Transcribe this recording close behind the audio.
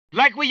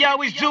Like we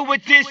always do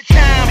at this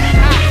time,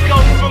 I go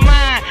for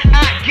mine,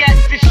 I get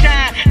to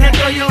shine. Now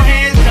throw your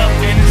hands up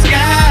in the sky.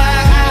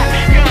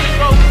 I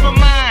go for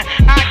mine,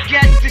 I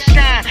get to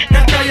shine.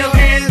 Now throw your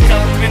hands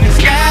up in the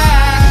sky.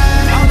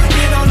 I'ma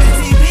get on the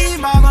TV,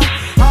 mama.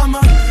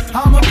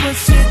 I'ma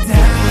push it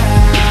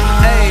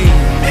down. Hey,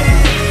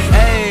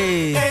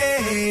 hey,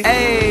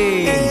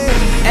 hey,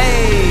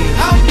 hey.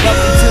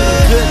 Welcome to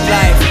the good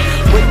life.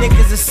 With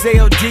niggas a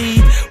COD,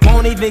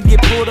 won't even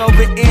get pulled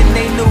over in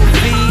they new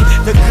V.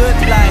 The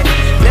good life,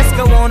 let's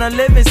go on a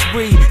living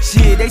spree.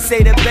 Shit, they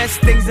say the best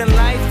things in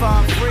life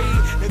are free.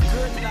 The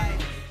good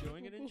life.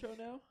 Doing an intro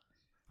now?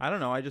 I don't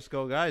know. I just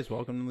go, guys.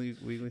 Welcome to the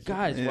weekly.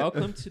 Guys, sit-down."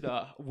 welcome to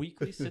the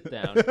weekly sit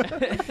down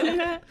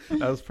That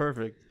was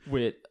perfect.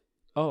 with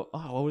what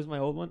was my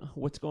old one?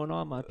 What's going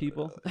on, my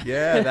people?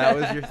 Yeah, that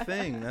was your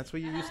thing. That's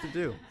what you used to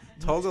do.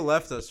 Toga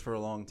left us for a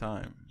long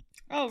time.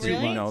 Oh, Did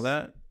really? you know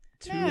that?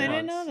 No, I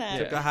didn't know that.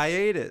 Took a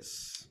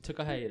hiatus. Took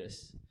a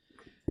hiatus.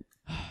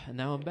 And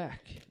now I'm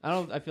back.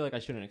 I feel like I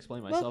shouldn't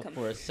explain myself Welcome.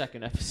 for a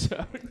second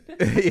episode.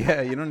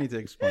 Yeah, you don't need to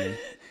explain.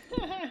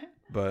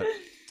 But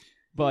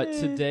But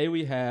today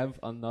we have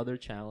another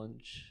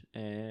challenge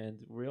and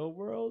real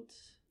world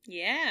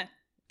Yeah.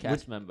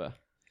 cast member.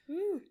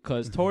 Ooh.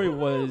 Because Tori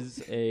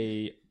was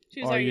a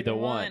She was Are Are You the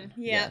One?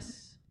 Yep.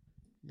 Yes.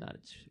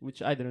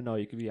 Which I didn't know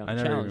you could be on I a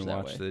never challenge even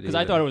that watched way. it Because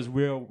I either. thought it was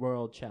real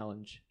world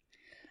challenge.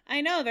 I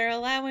know they're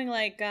allowing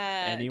like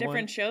Anyone?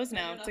 different shows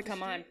now to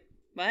come on.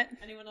 What?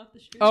 Anyone off the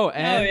street? Oh,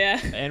 and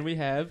yeah. and we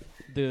have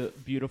the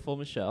beautiful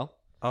Michelle.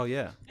 oh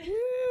yeah,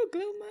 Ooh,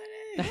 glue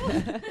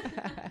money.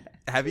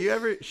 have you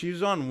ever? She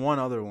was on one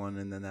other one,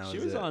 and then that She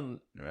was was it, on.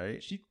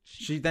 right. She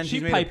She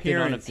made piped in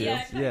on a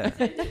appearances. few.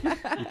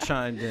 Yeah, you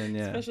chimed in.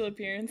 Yeah, Special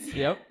appearance.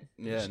 Yep.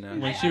 yeah. No.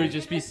 When she would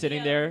just be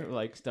sitting there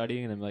like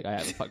studying, and I'm like, I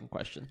have a fucking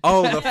question.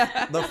 Oh,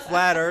 the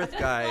flat Earth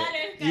guy.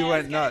 You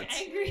went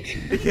nuts.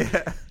 Angry.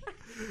 Yeah.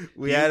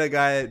 We had a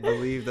guy that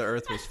believed the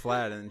Earth was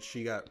flat, and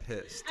she got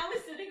pissed. I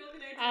was sitting over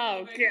there.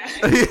 Oh, God.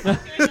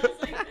 I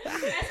was like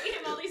asking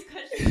him all these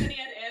questions, and he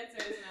had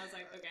answers, and I was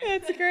like, okay.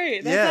 That's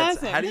great. That's Yeah,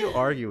 awesome. how do you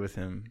argue with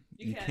him?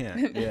 You can't.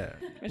 can't. Yeah.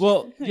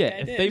 Well, Like yeah, I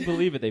if did. they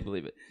believe it, they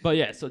believe it. But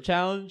yeah, so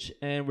challenge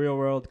and real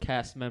world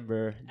cast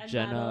member And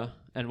Jenna model.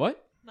 and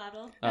what?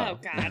 Model. Oh,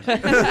 God.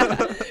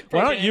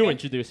 Why don't you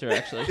introduce her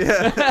actually?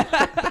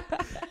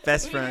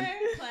 Best We friend.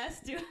 were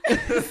class duo.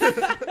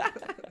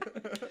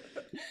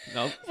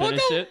 No, We'll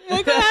finish go, it.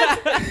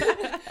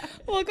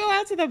 we'll go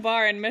out to the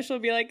bar and Mish will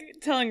be like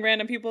telling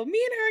random people, me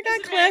and her got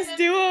Just class random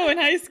duo in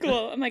high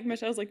school. I'm like, Mish,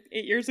 that was like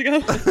 8 years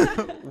ago. What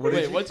did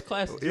Wait, you- what's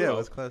class duo? Yeah,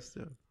 what's class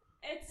two?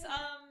 It's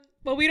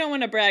Well, we don't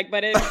want to brag,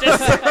 but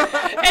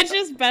it's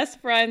just best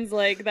friends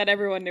like that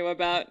everyone knew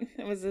about.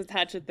 It was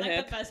attached at the like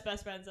hip. the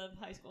best friends of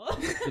high school.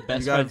 The You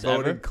best got friends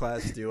voted ever.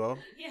 class duo.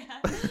 Yeah.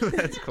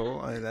 That's cool.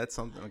 I mean, that's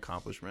something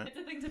accomplishment. It's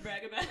a thing to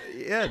brag about.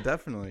 Yeah,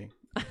 definitely.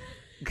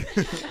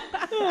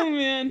 Oh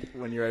man.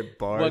 When you're at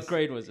bars. What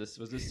grade was this?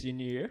 Was this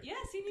senior year? Yeah,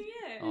 senior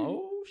year.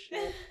 Oh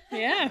shit!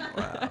 Yeah.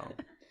 Wow.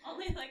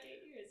 Only like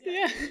 8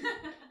 years.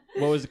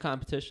 Yeah. What was the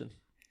competition?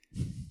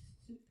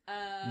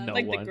 No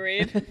Like one. the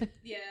grade.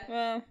 Yeah.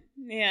 Well,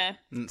 yeah.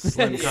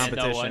 Slim Yeah, no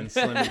competition. one.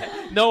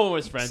 Slim. No one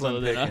was friends Slim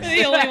other than us.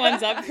 pickings. The only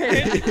ones up for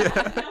it. No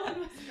one was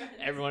friends.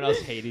 Everyone else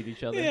hated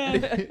each other.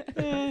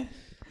 Yeah.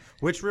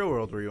 Which real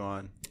world were you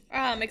on?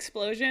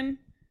 Explosion.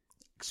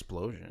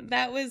 Explosion.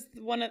 That was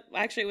one of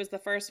it was the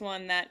first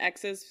one that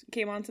exes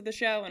came onto the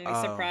show and we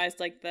Oh. surprised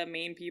like the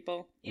main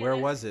people. Where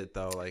was it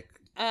though? Like,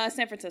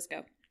 San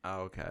Francisco.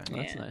 oh, okay.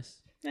 That's Yeah.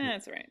 nice.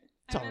 That's right.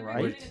 It's I remember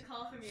alright. getting a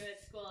call from you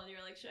at school, and you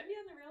were like, "Should I be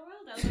on the real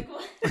world?" I was like,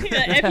 "What?"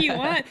 Yeah, if you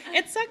want.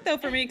 It sucked though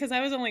for me because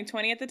I was only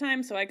 20 at the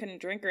time, so I couldn't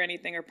drink or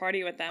anything or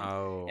party with them.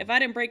 Oh. If I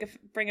didn't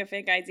bring a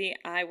fake ID,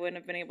 I wouldn't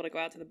have been able to go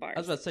out to the bars. I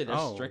was about to say they're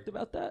Oh. strict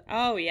about that.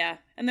 Oh yeah,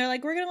 and they're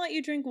like, we're gonna let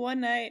you drink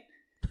one night.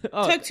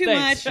 Oh, Took too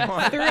thanks.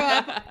 much, threw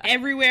up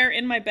everywhere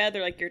in my bed.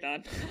 They're like, you're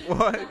done.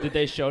 What? Did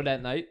they show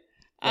that night?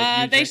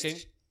 Like you They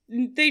drinking?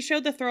 they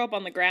showed the throw up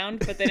on the ground,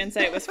 but they didn't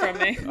say it was from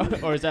me.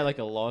 Or is that like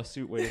a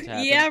lawsuit waiting to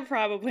happen? Yeah,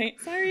 probably.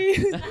 Sorry.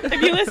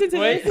 If you listen to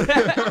Wait,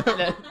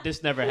 this.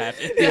 this never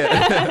happened.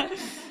 Yeah.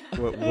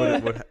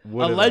 what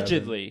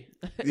Allegedly.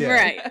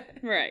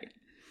 Right.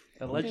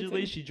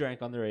 Allegedly, she drank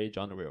underage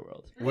on the real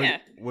world. Yeah.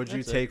 What'd you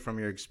That's it. take from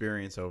your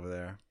experience over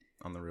there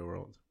on the real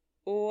world?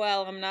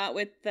 Well, I'm not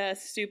with the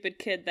stupid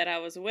kid that I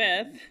was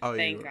with. Oh,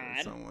 Thank you were with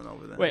God. someone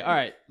over there. Wait, all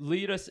right.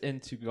 Lead us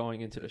into going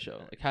into the show.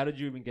 Like, how did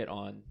you even get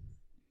on?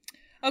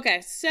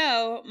 Okay,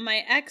 so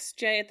my ex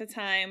Jay at the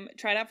time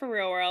tried out for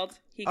Real World.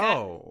 He got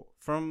Oh,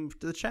 from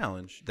the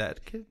challenge,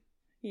 that kid,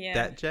 yeah,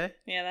 that Jay.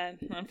 yeah,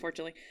 that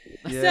unfortunately.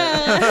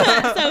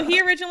 Yeah. So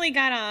he originally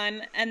got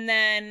on, and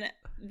then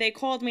they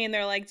called me and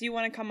they're like, "Do you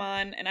want to come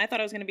on?" And I thought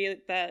I was going to be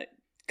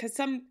because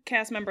some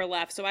cast member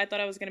left, so I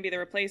thought I was going to be the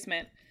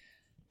replacement.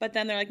 But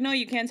then they're like, "No,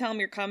 you can't tell them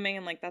you're coming."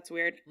 I'm like, "That's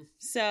weird."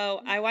 So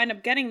I wind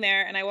up getting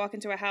there, and I walk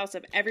into a house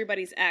of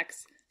everybody's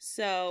ex.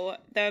 So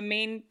the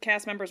main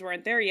cast members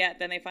weren't there yet.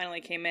 Then they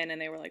finally came in and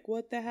they were like,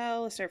 what the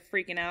hell? I started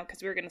freaking out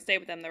because we were going to stay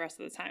with them the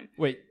rest of the time.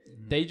 Wait,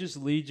 they just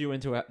lead you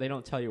into they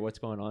don't tell you what's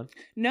going on?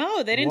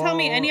 No, they didn't tell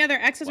me any other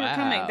exes were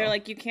coming. Wow. They're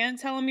like, you can't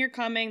tell them you're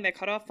coming. They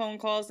cut off phone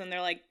calls and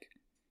they're like,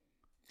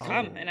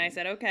 come. And I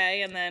said,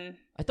 okay. And then...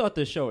 I thought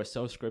this show was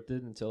so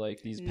scripted until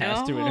like these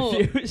past two No.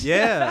 interviews.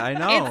 Yeah, I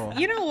know.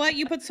 You know what?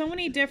 You put so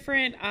many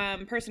different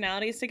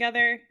personalities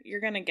together,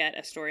 you're going to get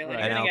a storyline. Right. You're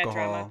And going to get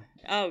drama.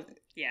 alcohol. Oh,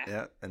 yeah.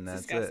 Yeah, and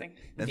that's disgusting.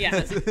 it. Yeah.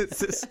 It's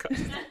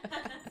disgusting.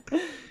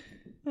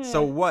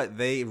 So what?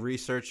 They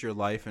researched your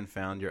life and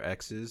found your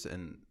exes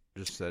and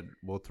just said,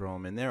 we'll throw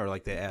them in there? Or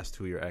like they asked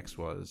who your ex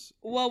was?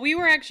 Well, we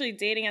were actually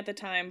dating at the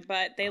time,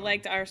 but they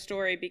liked our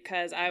story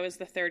because I was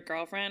the third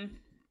girlfriend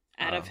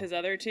out of his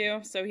other two.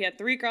 So he had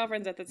 3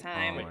 girlfriends at the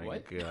time. Oh my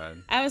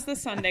God. I was the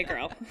Sunday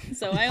girl.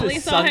 So I only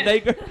The saw Sunday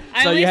him. girl?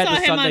 I So only you had saw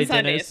the him on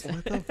Sunday dinners?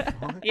 Sundays. What the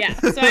fuck? Yeah.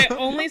 So I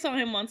only saw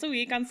him once a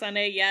week on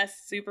Sunday.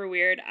 Yes, super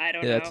weird. I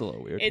don't know. Yeah, that's a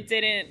little weird. It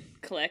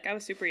didn't click. I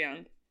was super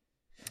young.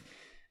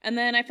 And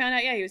then I found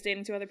out, he was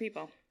dating 2 other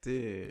people.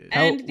 Dude.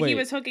 And he wait.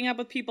 was hooking up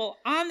with people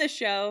on the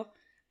show.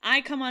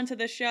 I come onto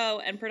the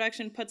show and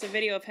production puts a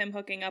video of him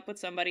hooking up with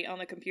somebody on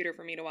the computer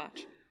for me to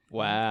watch.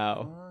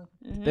 Wow.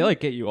 Mm-hmm. They like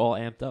get you all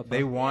amped up.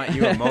 They huh? want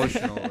you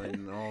emotional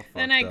and all fucked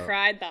Then I up.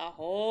 cried the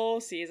whole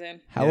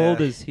season. How Yeah.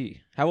 old is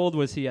he? How old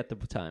was he at the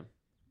time?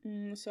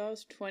 So I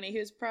was 20. He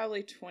was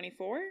probably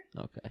 24.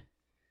 Okay.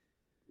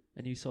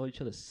 And you saw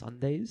each other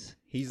Sundays?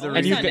 He's the Only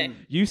And you, Sunday.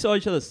 you saw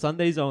each other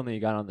Sundays only. You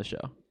got on the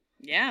show.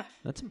 Yeah.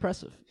 That's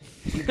impressive.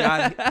 he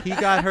got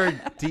her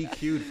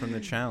DQ'd from the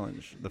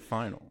challenge, the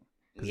final.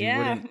 'Cause he Yeah,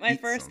 wouldn't my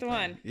eat first something.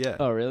 one. Yeah.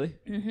 Oh, really?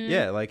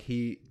 Yeah, like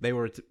they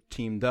were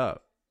teamed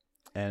up,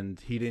 and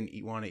he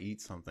didn't want to eat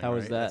something. How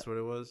was right? that? That's what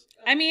it was.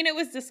 I mean, it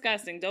was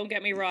disgusting. Don't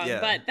get me wrong.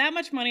 Yeah. But that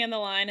much money on the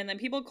line, and then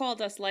people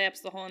called us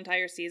layups the whole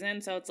entire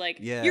season. So it's like,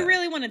 Yeah. you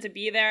really wanted to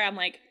be there. I'm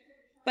like,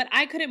 but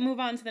I couldn't move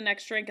on to the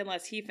next drink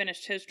unless he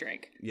finished his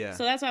drink. Yeah.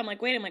 So that's why I'm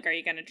like, wait, I'm like, are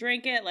you going to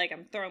drink it? Like,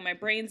 I'm throwing my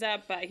brains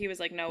up. But he was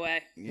like, no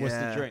way. What's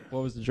the drink?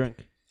 What was the drink?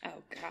 Oh,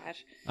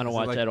 gosh. I don't Was it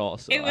watch like- at all,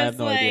 so It I have was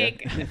no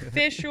like idea.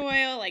 fish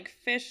oil, like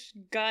fish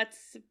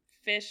guts,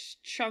 fish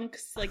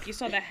chunks. Like you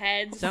saw the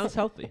heads. Sounds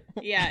healthy.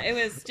 Yeah, it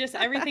was just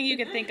everything you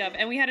could think of.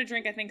 And we had to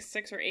drink, I think,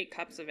 6 or 8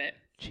 cups of it.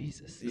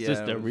 Jesus. Is Yeah, this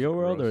it the was real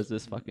world or gross. is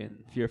this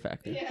fucking Fear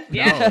Factor? Yeah.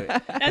 No,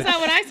 That's not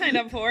what I signed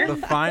up for. the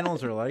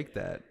finals are like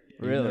that.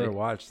 You Really? never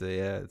watched it.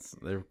 Yeah,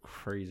 they're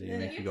crazy. They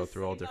And make you go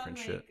through all different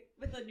shit.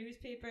 With the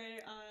newspaper,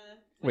 Wait.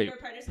 when we're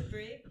partners with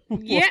Brie.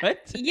 Yeah,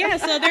 What? yeah.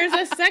 So there's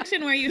a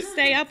section where you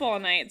stay up all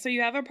night. So you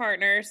have a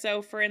partner.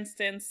 So for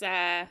instance,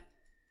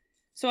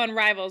 so on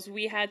Rivals,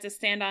 we had to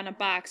stand on a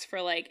box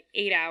for like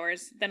 8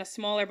 hours, then a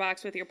smaller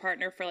box with your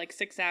partner for like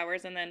 6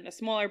 hours, and then a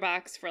smaller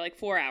box for like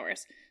 4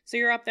 hours. So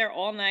you're up there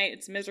all night.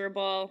 It's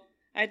miserable.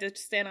 I had to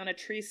stand on a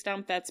tree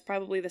stump that's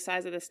probably the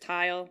size of this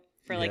tile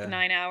for like Yeah.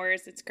 9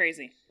 hours. It's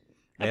crazy.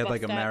 They had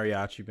like a bust up.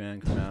 mariachi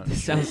band come out. and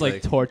Sounds shit,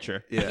 like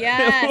torture. yeah.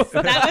 Yes,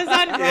 that was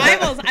on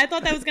Rivals. I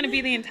thought that was going to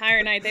be the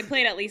entire night. They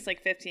played at least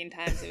like 15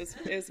 times. It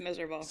was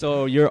miserable.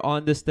 So you're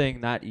on this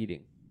thing not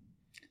eating.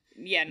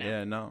 Yeah, no.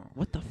 Yeah, no.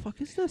 What the fuck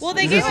is this? Well,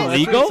 they is gave this us-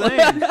 illegal? That's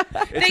what I'm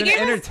saying. It's an gave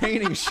us-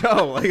 entertaining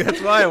show. Like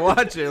that's why I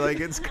watch it. Like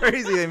it's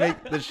crazy. They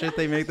make the shit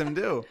they make them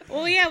do.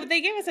 Well, yeah, they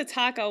gave us a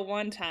taco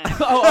one time.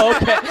 Oh,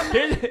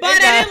 okay. But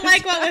I didn't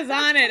like what was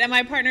on it. And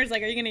my partner's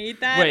like, are you going to eat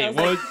that? I Wait, was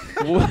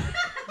what? like, what?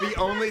 The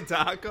only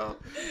taco.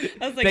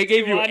 I was like, They "Do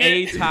gave you want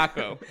a it?"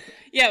 taco.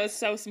 Yeah, it was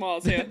so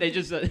small, too. They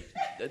just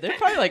they're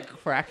probably like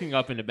cracking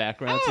up in the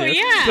background Oh, too.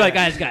 yeah. They're like,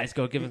 guys,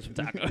 go give him some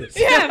tacos.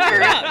 Yeah,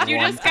 for real. You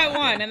just got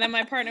one. And then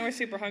my partner was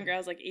super hungry. I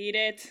was like, eat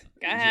it.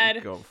 Go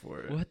ahead. Go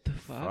for it. What the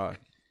fuck? Fuck.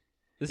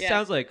 This Yeah.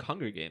 sounds like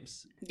Hunger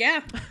Games.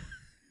 Yeah,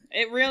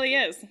 it really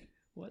is.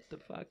 What the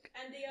fuck?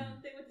 And the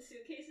thing with the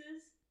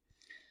suitcases.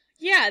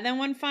 Yeah, then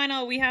one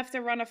final, we have to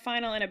run a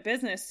final in a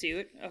business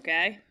suit,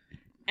 okay?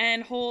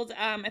 And hold,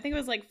 I think it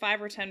was like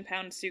 5 or 10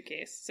 pound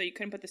suitcase. So you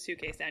couldn't put the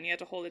suitcase down. You had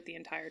to hold it the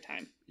entire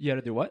time. You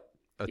gotta do what?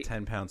 A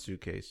 10-pound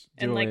suitcase.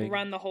 And like Doing-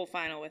 run the whole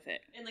final with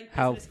it. And like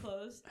How- business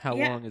clothes. How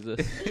Yeah. long is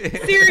this?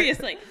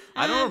 Seriously.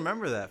 I don't Um,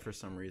 remember that for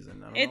some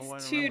reason. I don't know why I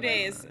It's don't 2 remember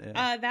days. that.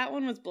 Yeah. That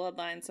one was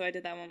Bloodline, so I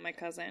did that one with my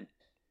cousin.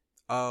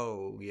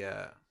 Oh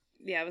yeah.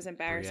 Yeah, it was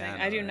embarrassing. Brianna,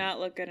 I do right? not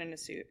look good in a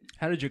suit.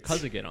 How did your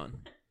cousin get on?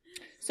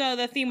 So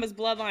the theme was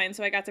Bloodline,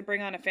 so I got to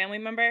bring on a family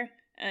member.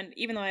 And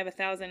even though I have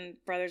 1,000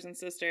 brothers and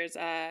sisters,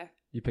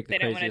 You picked the They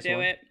didn't wanna craziest do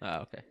one? it. Oh,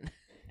 okay.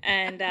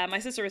 and my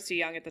sister was too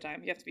young at the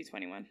time. You have to be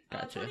 21.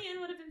 Gotcha. 20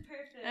 would have been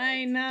perfect.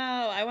 I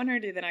know. I want her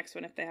to do the next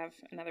one if they have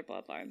another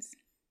Bloodlines.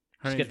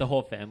 Just get the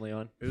whole family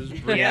on, It was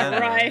Brianna. Yeah,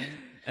 right.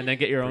 and then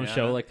get your own Brianna.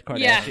 show like the Kardashians.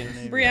 Yeah,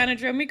 Kardashians. Brianna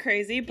drove me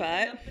crazy,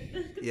 but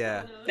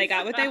Yeah. they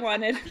got what they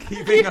wanted.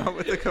 Keeping up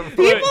with the People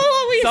Compono.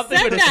 always Something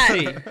said with that.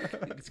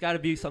 a C. It's got to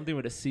be something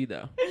with a C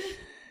though.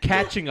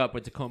 Catching up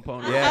with the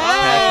Compono. Yeah.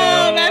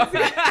 Oh, catching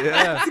that's up.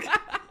 Yeah.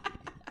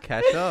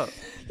 Catch up.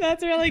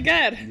 that's really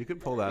good. You could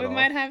pull that We off.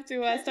 might have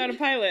to start a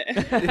pilot.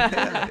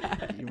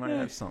 Yeah, you might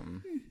have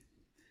something.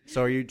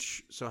 So are you?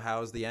 So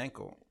how's the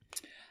ankle?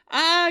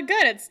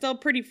 Good. It's still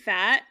pretty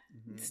fat.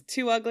 It's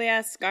 2 ugly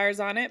ass scars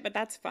on it, but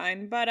that's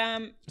fine. But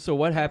So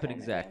what happened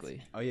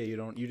exactly? Oh yeah,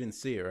 you didn't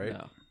see it, right?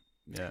 No.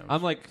 Yeah.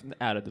 I'm like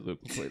out of the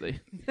loop completely.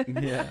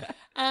 Yeah.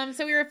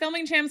 So we were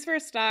filming Champs for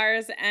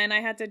Stars, and I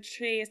had to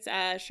chase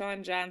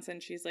Shawn Johnson.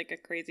 She's like a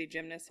crazy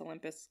gymnast,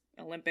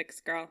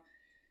 Olympics girl.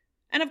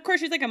 And of course,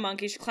 she's like a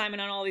monkey. She's climbing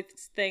on all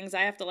these things.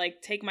 I have to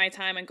like take my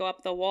time and go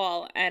up the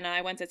wall. And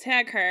I went to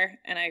tag her,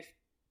 and I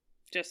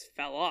just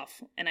fell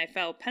off. And I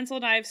fell pencil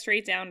dive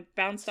straight down,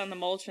 bounced on the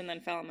mulch, and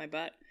then fell on my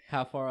butt.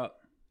 How far up?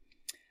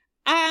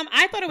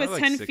 I thought it was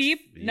Probably 10 like 6 feet.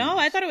 feet. No,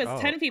 I thought it was Oh,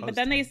 10 feet. oh, But it's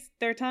then 10.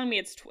 they're telling me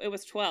it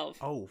was 12.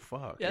 Oh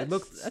fuck! Yeah, It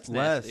looks that's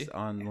less nasty.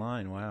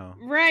 online. Wow.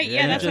 Right?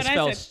 Yeah, You that's just what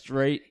fell I said.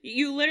 straight.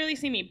 You literally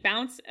see me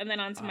bounce and then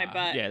onto my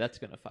butt. Yeah, that's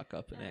gonna fuck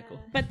up an ankle.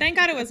 But thank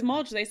God it was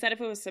mulch. They said if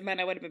it was cement,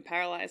 I would have been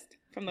paralyzed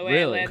from the way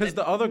Really? I Because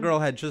landed. the other girl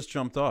had just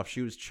jumped off.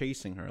 She was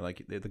chasing her.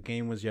 Like the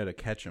game was yet to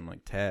catch him,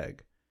 like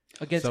tag.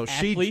 Against So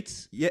she-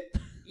 athletes? Yeah.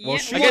 Yeah,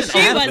 she well, was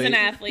she was an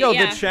athlete, Yo,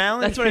 yeah. the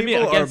challenge That's what I mean,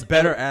 people are against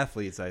better other-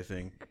 athletes, I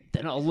think.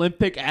 Then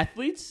Olympic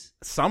athletes?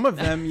 Some of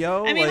them,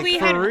 yo, I mean, like we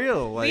for had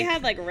real. Like, we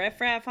had like Riff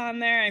Raff on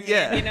there. I mean,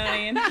 Yeah. you know what I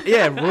mean?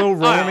 yeah, Real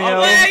Romeo.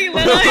 Well, you will,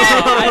 Oh,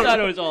 yeah. I thought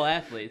it was all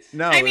athletes.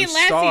 No, I it mean, was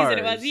last season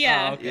it was, stars.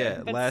 yeah. Oh, okay.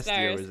 Yeah, But last year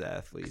stars. was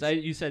athletes. 'Cause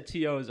you said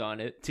T.O.'s on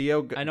it.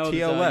 T.O. I know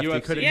T.O. there's a left. He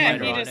UFC couldn't Yeah,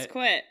 handle he it. on just it.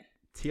 quit.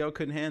 T.O.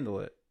 couldn't handle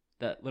it.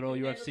 That little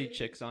UFC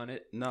chick's on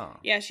it. No.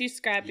 Yeah, she's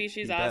scrappy.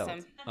 She's He bailed.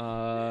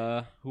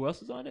 awesome. Who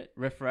else is on it?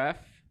 Riff Raff.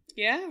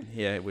 Yeah.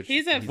 Yeah, which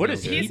He's a- What no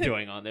is good. he He's a-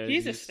 doing on there?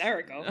 He's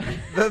hysterical.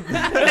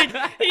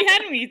 The- He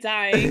had me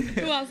dying.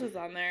 Who else is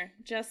on there?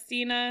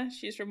 Justina.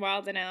 She's from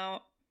Wild and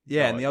Out.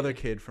 yeah, Oh, and the other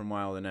kid from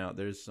Wild and Out.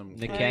 There's some,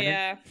 Nick Oh, Cannon?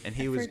 yeah. and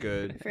he was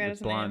good forgot with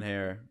his blonde name.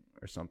 hair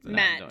or something.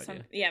 Matt. no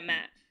idea. Yeah,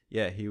 Matt.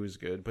 Yeah, he was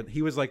good, but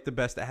he was like the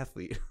best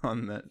athlete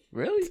on that.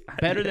 Really?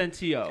 Better than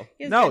T.O.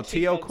 He has No, good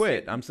T.O. cheekbones,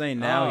 quit. too. I'm saying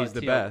now Oh, he's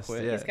the T.O. best.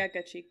 quit. Yeah. He's got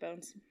good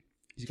cheekbones.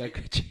 He's got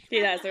good cheek. He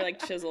does. They're like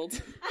chiseled.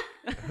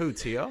 Who,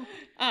 T.O.?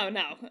 Oh,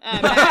 no.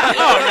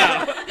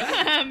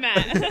 Oh,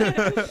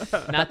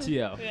 Matt. Not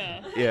T.O.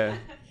 Yeah. Yeah.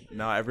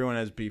 No, everyone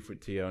has beef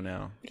with T.O.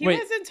 now. He Wait.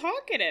 wasn't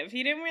talkative.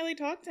 He didn't really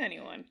talk to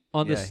anyone.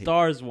 On the Yeah, he-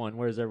 Stars one,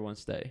 where does everyone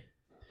stay?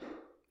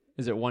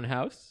 Is it one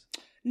house?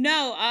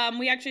 No,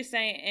 we actually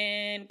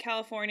stay in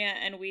California,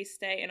 and we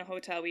stay in a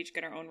hotel. We each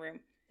get our own room.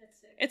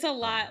 It's a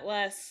lot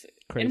less,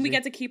 Crazy. and we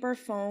get to keep our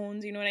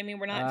phones. You know what I mean?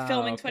 We're not Ah,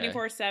 filming okay.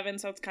 24/7,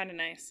 so it's kind of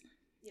nice.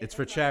 It's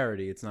for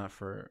charity. It's not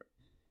for.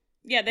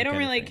 Yeah, they don't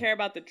Kind of really thing. care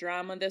about the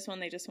drama. This one,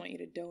 they just want you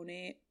to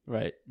donate.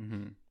 Right.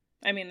 Mm-hmm.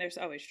 I mean, there's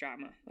always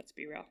drama. Let's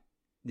be real.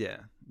 Yeah,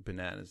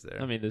 bananas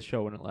there. I mean, the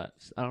show wouldn't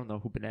last. I don't know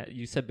who banana.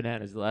 You said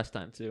bananas the last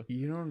time too.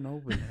 you don't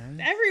know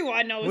bananas.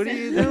 Everyone knows. What are it.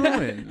 you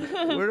doing?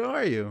 Where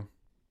are you?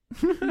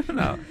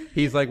 No,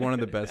 he's like one of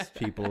the best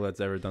people that's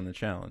ever done the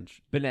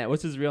challenge. Banana.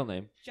 What's his real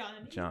name?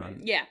 John.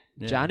 Yeah.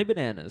 Yeah, Johnny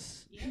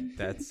Bananas.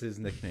 That's his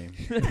nickname.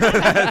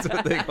 That's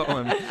what they call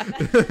him.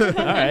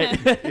 All right.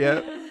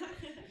 Yep.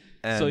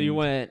 So you And-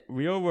 went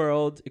Real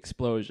World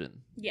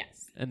Explosion,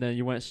 Yes. and then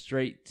you went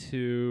straight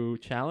to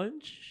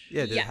Challenge.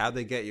 Yeah, Yeah. how'd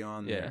they get you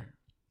on Yeah. there?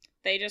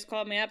 They just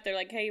called me up. They're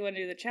like, "Hey, you want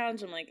to do the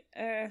challenge?" I'm like,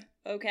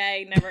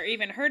 okay." Never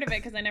even heard of it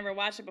because I never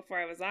watched it before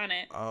I was on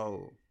it.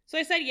 Oh. So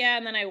I said yeah,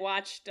 and then I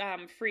watched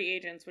Free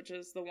Agents, which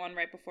was the one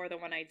right before the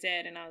one I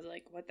did, and I was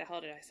like, what the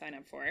hell did I sign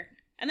up for?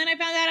 And then I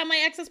found out I'm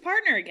my ex's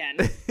partner again.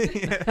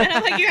 And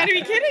I'm like, you gotta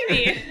be kidding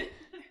me.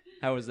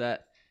 How was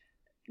that?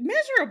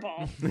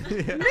 Miserable.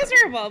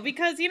 Miserable,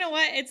 because you know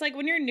what? It's like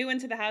when you're new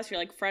into the house, you're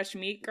like fresh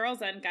meat,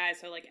 girls and guys.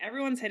 So like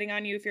everyone's hitting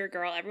on you if you're a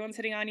girl, everyone's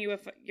hitting on you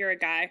if you're a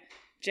guy.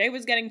 Jay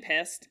was getting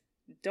pissed.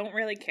 Don't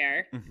really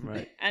care.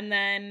 Right. And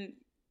then,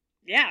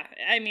 yeah,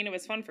 I mean, it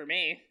was fun for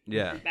me.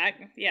 Yeah.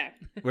 Yeah.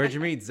 Where'd you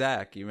meet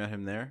Zach? You met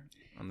him there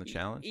on the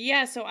challenge?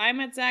 Yeah, so I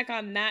met Zach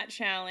on that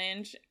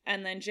challenge,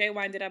 and then Jay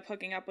winded up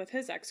hooking up with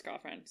his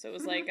ex-girlfriend. So it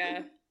was like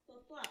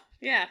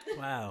yeah,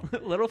 Wow.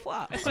 Little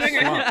flop.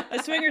 a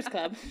swingers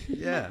club.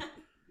 Yeah.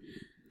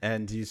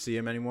 And do you see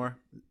him anymore,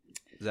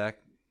 Zach?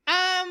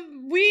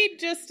 We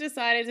just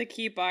decided to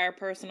keep our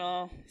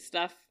personal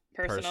stuff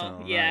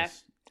personal. Yeah.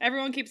 Nice.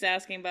 Everyone keeps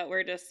asking, but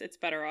it's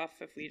better off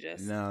if we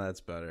just. No,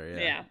 that's better. Yeah.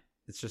 Yeah.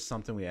 It's just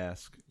something we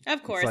ask.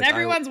 Of course. like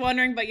Everyone's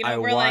wondering, but you know, I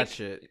we're watch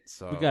like. it,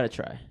 so We gotta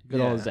try. Good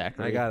Yeah, old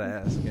Zachary. I gotta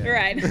ask. Yeah.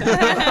 Right.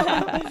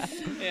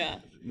 Yeah.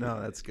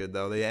 No, that's good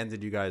though. They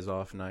ended you guys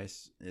off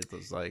nice. It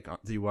was like,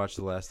 do you watch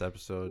the last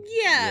episode?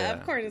 Yeah,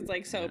 of course. It's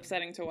like so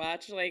upsetting to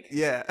watch. Like.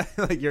 Yeah,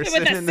 like you're With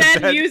sitting the in the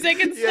sad bed. music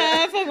and Yeah.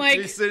 stuff. I'm like.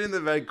 You're sitting in the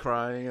bed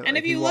crying, and And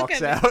like, if you he look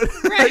walks at- out,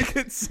 Right. like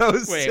it's so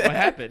Wait, sad. what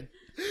happened?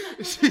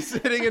 She's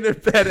sitting in her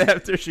bed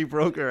after she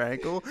broke her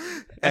ankle,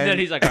 And then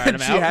he's like, "All right, I'm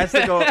she out." has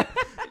to go.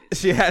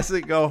 She has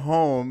to go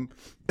home,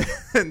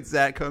 and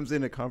Zach comes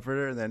in to comfort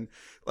her, and then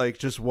like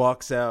just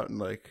walks out and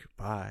like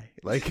bye,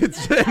 like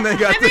it's. And they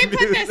got And they the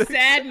put music. the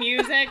sad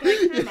music.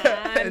 Like, come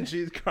on. And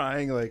she's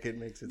crying like it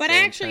makes it. But so I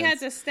actually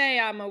intense. had to stay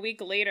a week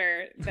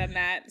later than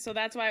that, so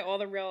that's why all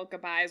the real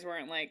goodbyes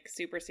weren't like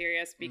super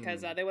serious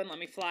because they wouldn't let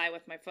me fly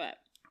with my foot.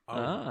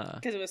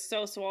 because it was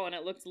so swollen.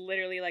 It looked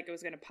literally like it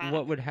was gonna pop.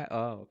 What would happen?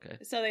 Oh, okay.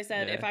 So they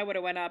said Yeah. if I would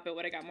have went up, it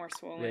would have got more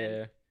swollen.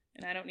 Yeah.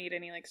 And I don't need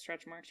any like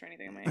stretch marks or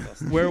anything on my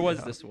ankles. Where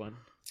was this one?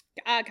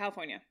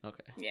 California.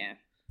 Okay. Yeah.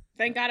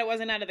 Thank God it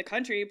wasn't out of the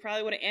country.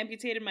 Probably would have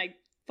amputated my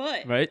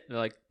foot. Right? They're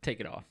like, take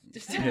it off.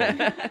 Just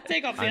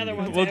take off the other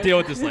one. We'll too. deal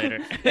with this later.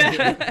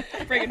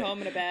 Bring it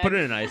home in a bag. Put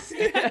it in ice.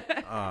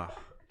 Ah.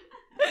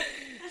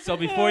 So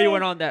before you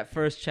went on that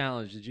first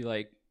challenge, did you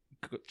like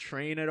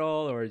train at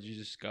all, or did you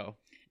just go?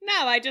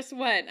 No, I just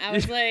went. I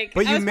was like,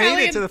 But I you was made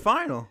probably it to the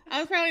final. I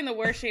was probably in the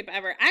worst shape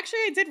ever. Actually,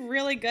 I did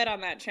really good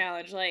on that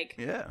challenge, like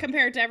Yeah.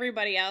 compared to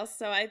everybody else.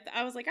 So I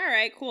was like, all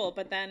right, cool.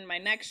 But then my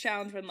next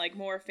challenge, when like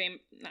more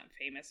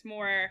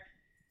more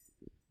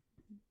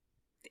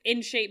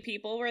in shape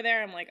people were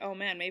there, I'm like, oh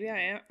man, maybe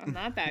I'm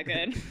not that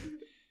good.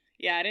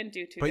 Yeah, I didn't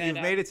do too good. But you've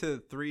made it to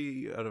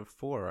 3 out of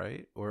 4,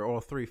 right? Or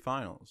all 3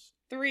 finals?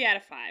 3 out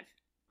of 5,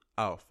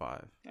 Oh,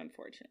 5.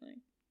 unfortunately.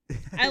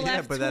 I Yeah,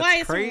 left but that's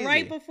twice crazy.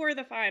 right before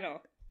the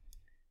final.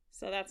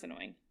 So that's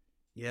annoying.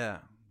 Yeah,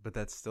 but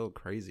that's still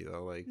crazy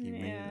though. Like you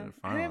made it Yeah. to the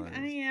final. It's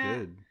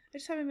good. I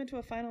just haven't been to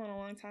a final in a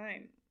long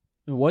time.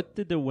 What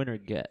did the winner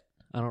get?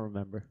 I don't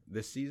remember.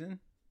 This season,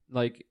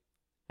 Like,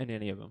 in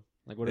any of them.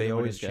 Like, what did they the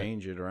always winners get?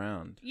 change it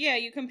around. Yeah,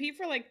 you compete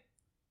for like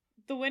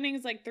the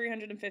winnings like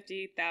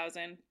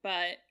 350,000,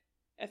 but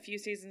a few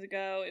seasons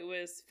ago it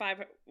was a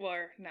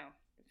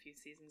few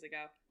seasons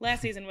ago.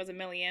 Last season was $1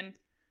 million.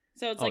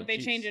 So it's Oh, like they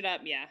jeez. change it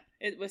up. Yeah,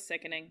 it was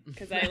sickening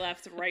because I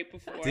left right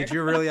before. Did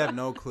you really have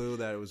no clue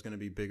that it was going to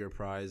be bigger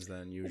prize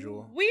than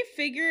usual? We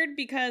figured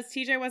because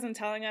TJ wasn't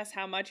telling us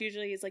how much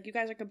usually. He's like, you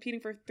guys are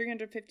competing for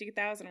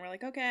 350,000. We're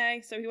like,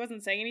 okay. So he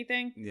wasn't saying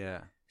anything.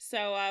 Yeah.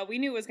 So we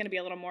knew it was going to be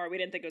a little more. We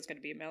didn't think it was going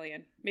to be $1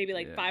 million. Maybe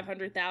like Yeah.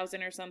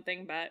 500,000 or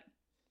something. But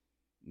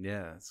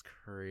Yeah, that's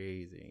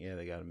crazy. Yeah,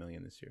 they got $1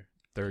 million this year.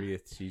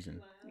 30th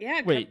season.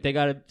 yeah. Wait, they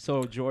got it.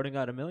 So Jordan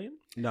got $1 million?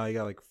 No, you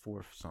got like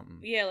 4 something.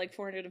 Yeah, like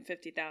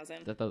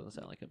 450,000. That doesn't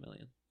sound like $1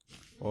 million.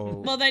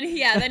 Well, then you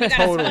got to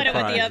Total split it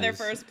with the other prizes.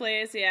 first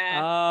place. Yeah.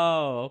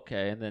 Oh,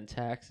 okay. And then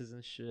taxes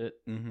and shit.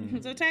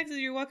 Mm-hmm. So taxes,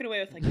 you're walking away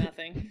with like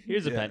nothing.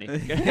 Here's a Yeah. penny.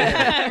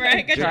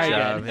 Right? Good Good Try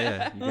job. job.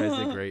 Yeah, you guys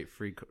did great.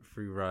 Free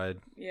ride.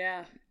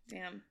 Yeah.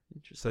 Damn.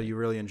 So you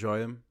really enjoy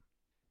them?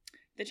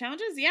 The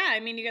challenges, yeah. I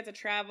mean, you get to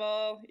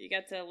travel. You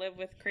get to live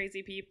with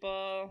crazy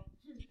people.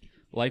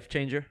 Life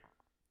changer.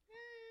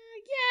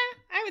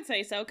 Yeah, I would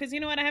say so. Because you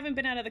know what? I haven't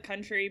been out of the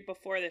country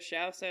before the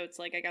show. So it's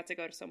like I got to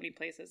go to so many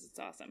places. It's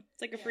awesome.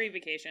 It's like a free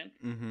vacation.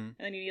 Mm-hmm. And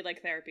then you need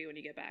like therapy when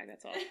you get back.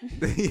 That's all.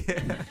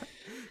 Yeah,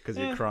 because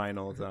you're crying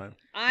all the time.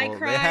 I Well, they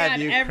cry had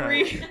on you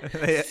every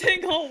crying.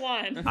 single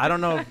one. I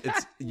don't know if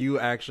it's you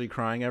actually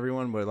crying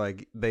everyone, but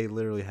like they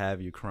literally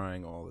have you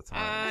crying all the time.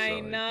 I so,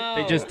 like- know.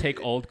 They just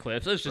take old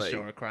clips. Let's just Like-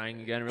 show her crying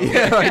again.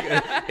 Yeah,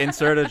 like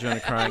insert a Jenna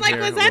crying. I'm like,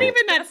 here, was that little-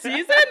 even that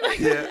season? Like,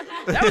 Yeah,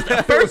 That was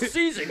the first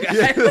season, guys.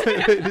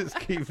 Yeah, they just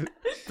keep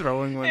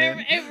throwing one in.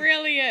 it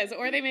really is.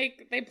 Or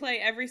they play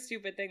every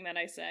stupid thing that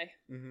I say.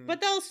 Mhm.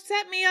 But they'll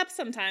set me up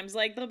sometimes.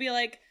 Like they'll be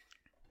like,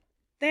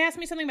 they asked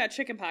me something about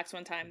chickenpox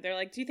one time. They're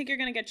like, "Do you think you're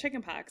gonna get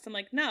chickenpox?" I'm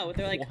like, "No."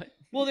 They're like, What?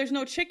 "Well, there's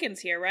no chickens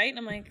here, right?" And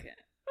I'm like,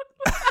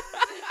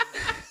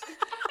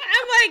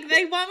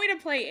 they want me to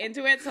play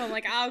into it, so I'm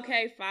like, oh,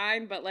 "Okay,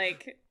 fine." But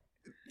like,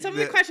 some of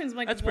the The- questions, I'm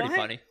like, That's pretty "What?"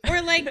 funny.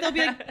 Or like they'll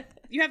be like,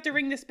 "You have to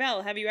ring this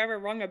bell. Have you ever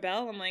rung a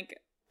bell?" I'm like,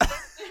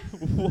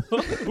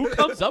 Who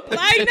comes up with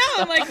I this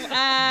know. I'm like,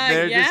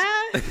 They're yeah.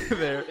 just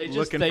they're They just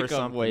looking think for of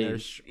something. They're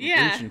ways.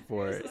 Yeah. reaching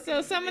for it.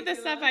 So some of the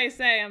stuff I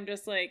say, I'm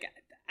just like,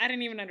 I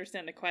didn't even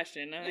understand the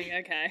question. I'm like,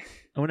 okay,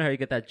 I wonder how you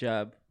get that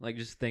job. Like,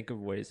 just think of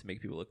ways to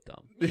make people look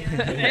dumb.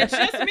 it's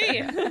just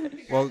me.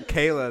 Well,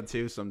 Kayla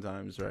too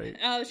sometimes, right?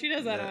 Oh, she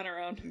does that Yeah. on her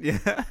own.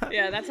 Yeah.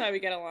 Yeah, that's how we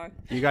get along.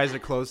 You guys are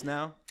close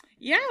now?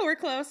 Yeah, we're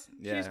close.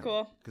 Yeah. She's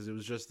cool. Because it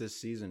was just this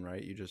season,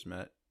 right? You just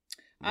met.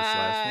 This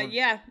last one?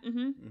 Yeah. Mm-hmm.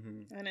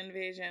 Mm-hmm. An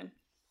invasion.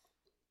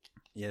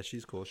 Yeah,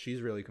 she's cool.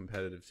 She's really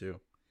competitive too.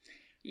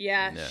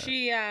 Yeah, Yeah.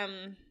 she yeah.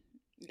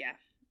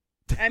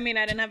 I mean,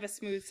 I didn't have a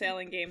smooth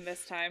sailing game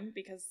this time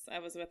because I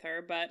was with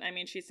her, but I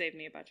mean, she saved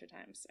me a bunch of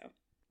times. So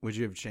Would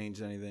you have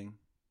changed anything?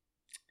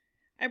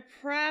 I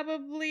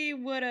probably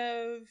would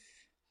have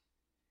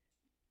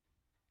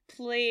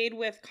played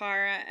with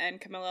Cara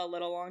and Camilla a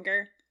little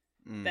longer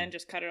Mm. than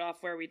just cut it off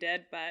where we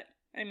did. But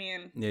I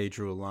mean, Yeah, you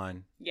drew a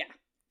line. yeah,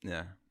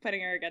 Yeah.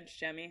 putting her against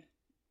Jemmy.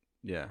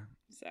 Yeah.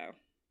 So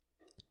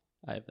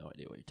I have no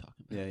idea what you're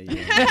talking about.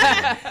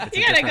 Yeah. It's a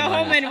you gotta different go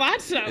home language. and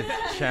watch them.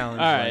 It's challenge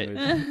All right.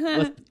 language.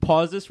 Let's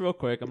pause this real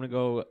quick. I'm gonna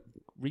go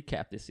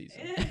recap this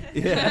season.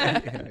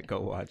 Yeah, go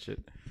watch it.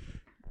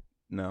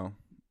 No.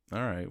 All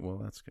right. Well,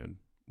 that's good.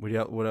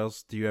 What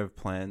else do you have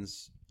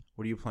plans?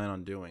 What do you plan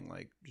on doing?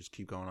 Like, just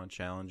keep going on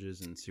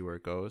challenges and see where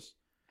it goes.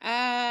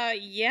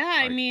 Yeah,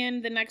 I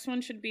mean, the next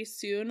one should be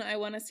soon. I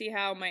want to see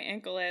how my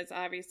ankle is,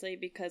 obviously,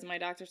 because my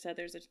doctor said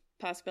there's a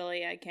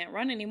possibility I can't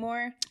run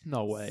anymore.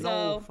 No way. So-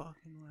 No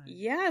fucking way.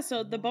 Yeah,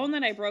 so the bone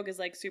that I broke is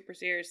like super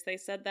serious. They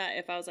said that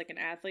if I was like an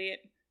athlete,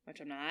 which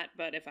I'm not,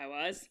 but if I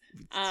was,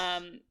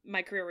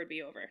 my career would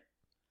be over.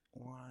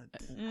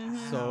 What?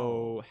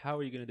 So how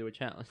are you gonna do a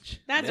challenge?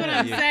 That's Yeah, what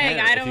I'm you saying.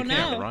 can't. I If don't you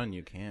can't know. run,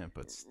 you can't.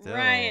 But still,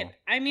 Right.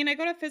 I mean, I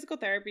go to physical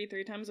therapy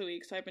 3 times a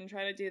week, so I've been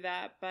trying to do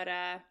that, but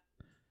I'm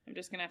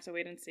just gonna have to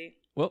wait and see.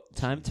 Well,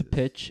 time to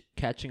pitch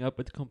catching up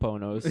with the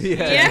Componos.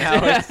 Yeah.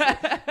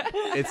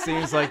 Now it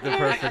seems like the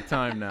perfect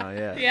time now.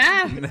 Yeah.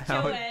 Yeah.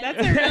 Now it-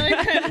 That's a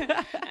really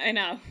good. I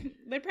know.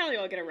 They'd probably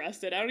all get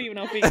arrested. I don't even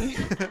know if we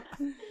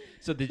can.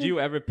 So did you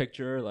ever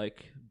picture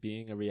like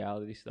being a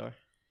reality star?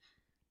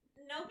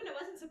 No, but I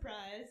wasn't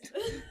surprised.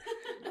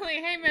 I'm like,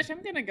 hey, Mish,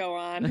 I'm gonna go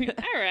on.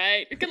 All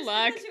right. Good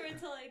luck. Because you were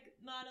into like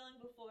modeling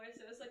before,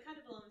 so it's like kind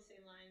of along the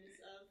same lines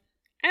of.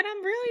 And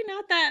I'm really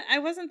not that. I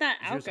wasn't that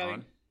Is yours outgoing.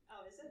 on?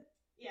 Oh, is it?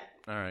 Yeah.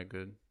 All right.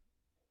 Good.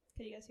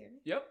 Can you guys hear me?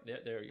 Yep. Yeah,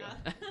 there we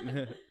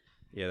go.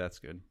 Yeah, that's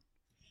good.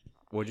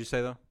 What'd you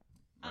say though?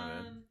 My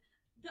bad.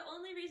 The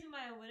only reason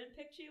why I wouldn't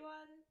picture you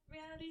on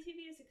reality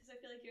TV is because I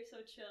feel like you're so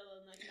chill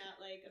and like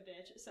not like a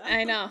bitch. So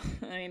I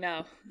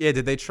know. Yeah,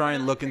 did they try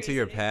and Not look into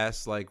your crazy.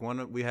 past? Like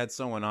we had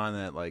someone on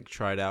that like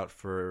tried out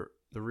for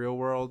the real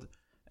world,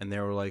 and they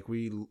were like,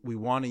 we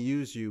want to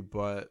use you,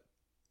 but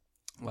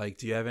like,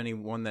 do you have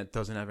anyone that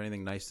doesn't have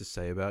anything nice to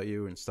say about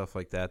you and stuff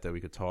like that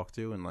we could talk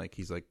to? And like,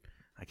 he's like,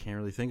 I can't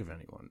really think of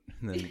anyone.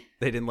 And then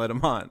they didn't let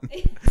him on.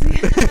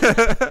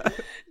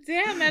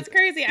 Damn, that's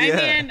crazy. I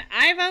Yeah. mean,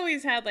 I've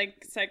always had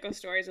like psycho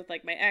stories with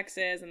like my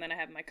exes, and then I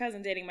have my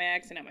cousin dating my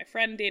ex, and now my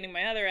friend dating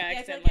my other Yeah, I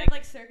ex, feel and like you have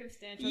like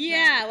circumstantial.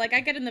 yeah, drama. like I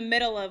get in the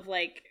middle of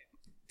like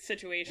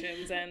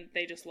situations, and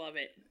they just love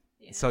it.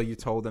 Yeah. So you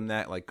told them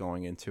that like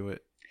going into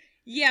it.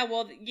 Yeah,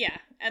 well, yeah,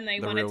 and they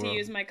The wanted real to world.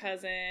 use my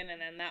cousin, and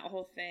then that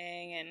whole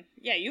thing, and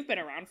yeah, you've been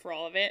around for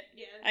all of it.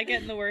 Yeah. I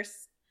get in the worst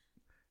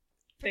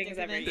things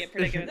ever. Predicaments. Yeah,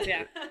 predicaments.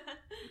 Yeah.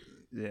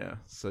 Yeah.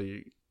 So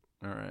you.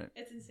 All right.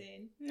 It's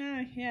insane.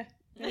 No, yeah,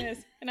 it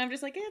is, and I'm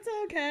just like, it's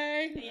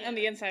okay. Yeah. On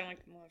the inside, I'm like,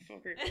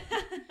 motherfucker.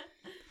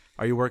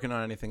 Are you working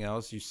on anything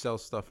else? You sell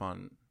stuff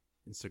on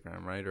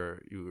Instagram, right?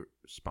 Or you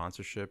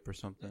sponsorship or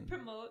something?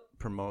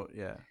 Promote,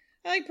 yeah.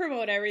 I like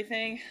promote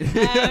everything,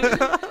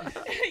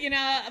 you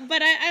know,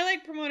 but I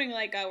like promoting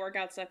like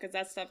workout stuff because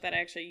that's stuff that I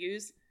actually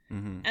use.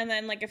 Mm-hmm. And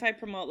then like if I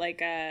promote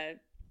like a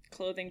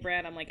clothing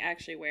brand, I'm like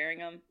actually wearing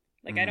them.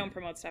 Like I don't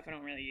promote stuff I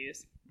don't really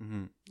use.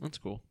 Mm-hmm. That's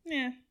cool.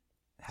 Yeah.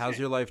 How's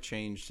your life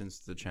changed since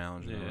the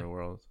challenge in the Yeah. real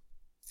world?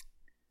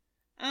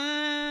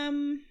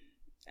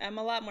 I'm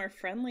a lot more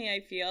friendly. I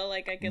feel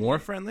like I could More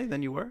friendly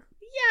than you were?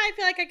 Yeah, I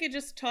feel like I could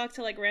just talk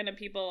to like random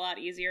people a lot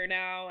easier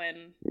now,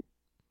 and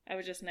I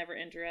was just never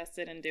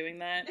interested in doing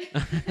that.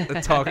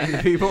 Talking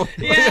to people?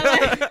 Yeah,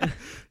 like-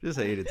 Just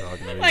hated talking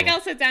to people. Like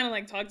I'll sit down and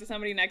like talk to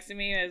somebody next to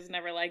me. I was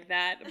never like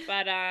that,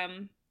 but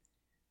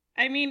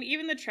I mean,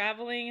 even the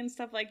traveling and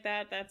stuff like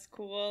that, that's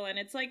cool. And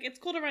it's like, it's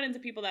cool to run into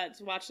people that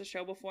watched the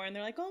show before and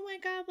they're like, oh my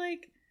God,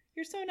 like,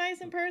 you're so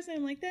nice in person.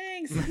 I'm like,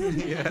 thanks.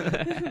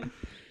 Yeah.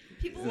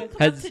 People will come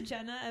Has- up to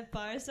Jenna at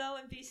bars though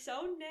and be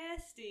so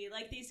nasty,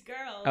 like these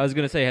girls. I was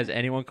gonna say, has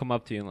anyone come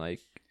up to you and like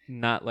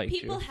not liked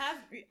People you? have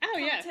Oh,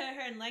 come yeah. to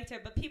her and liked her,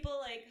 but people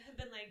like have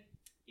been like,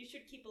 you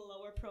should keep a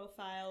lower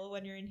profile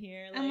when you're in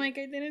here. I'm like,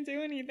 I didn't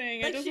do anything.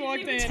 I like, just she didn't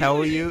walked even in.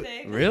 Tell you-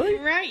 anything. Really?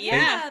 Right, Yeah.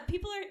 yeah.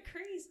 People are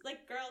crazy.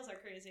 Like girls are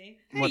crazy.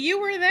 Hey, What-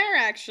 you were there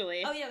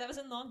actually. Oh yeah, that was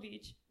in Long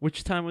Beach.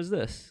 Which time was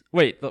this?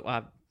 Wait,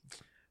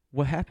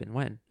 what happened?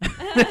 When?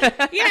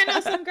 Yeah, no,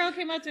 some girl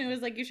came up to me and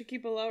was like, you should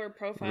keep a lower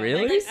profile.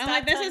 Really? Like, Stop I'm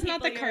like, this telling is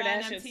not the people you're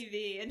on Kardashians.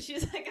 MTV. And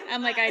she's like,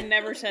 I'm like, I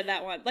never said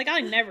that one. Like,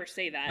 I never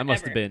say that. I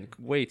must ever. have been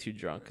way too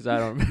drunk because I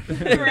don't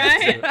remember.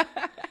 Right?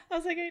 I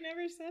was like, I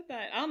never said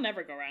that. I'll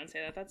never go around and say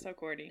that. That's so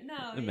corny. No,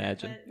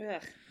 Imagine. Yeah,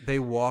 Ugh. They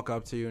walk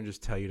up to you and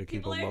just tell you to keep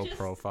a People are low just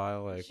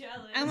profile. but Like,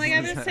 jealous. I'm like,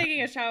 I'm just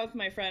taking a shot with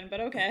my friend,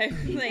 but okay.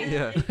 Like,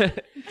 yeah.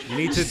 You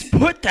need to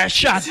Put that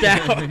shot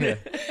down.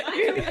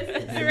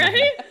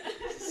 right?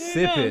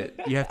 sip it.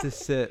 You have to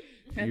sip.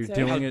 That's You're so-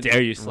 doing How it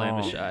dare you slam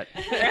wrong. a shot?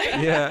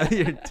 Yeah,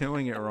 you're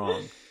doing it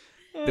wrong.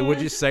 Then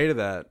what'd you say to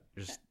that?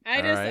 Just, all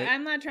right?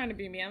 I'm not trying to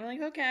be me. I'm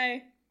like,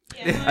 okay.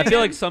 Yeah. I feel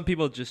like some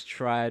people just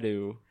try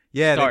to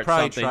Yeah, they start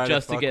probably something try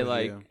just to fuck get with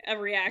like you. A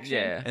reaction.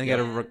 yeah. and get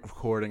a Yeah.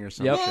 recording or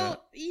some Yep. shit.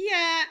 Well,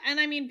 yeah, and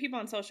I mean, people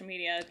on social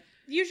media,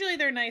 usually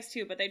they're nice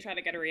too, but they try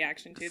to get a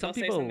reaction too. Some They'll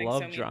say people something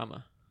love so mean.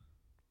 drama.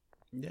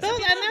 Yeah. So, People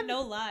and have that-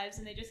 no lives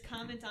and they just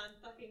comment on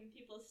fucking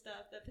people's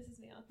stuff. That pisses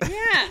me off.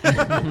 Yeah.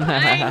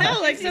 I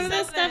know, like some of the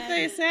So stuff bad.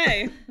 they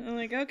say. I'm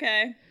like,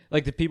 okay.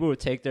 Like the people who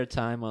take their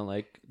time on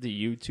like the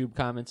YouTube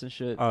comments and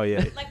shit. Oh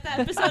yeah, Like that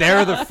episode.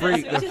 they're of the Office,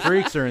 freak. which The is-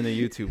 freaks are in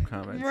the YouTube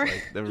comments, Right.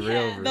 like the Yeah.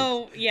 real. Freaks.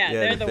 Though, yeah, Yeah,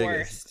 they're the the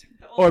biggest. worst.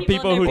 the old Or in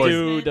people their who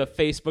do basement.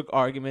 the Facebook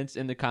arguments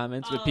in the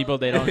comments with Oh, people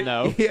they don't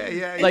know. Yeah,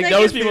 yeah. Like like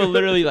those if- people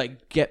literally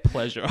like get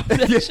pleasure off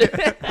that shit.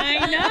 I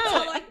It's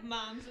all know. like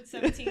moms with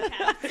 17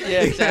 cats.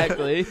 Yeah,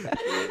 exactly.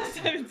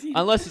 17.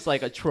 Unless it's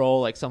like a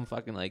troll, like some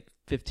fucking like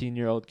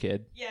 15-year-old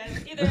kid. Yeah,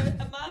 either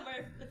a mom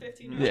or a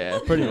 15-year-old. Yeah,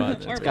 pretty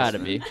much. Or It's gotta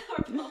be.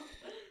 Or both.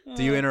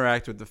 Do you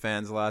interact with the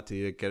fans a lot? Do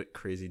you get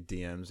crazy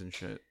DMs and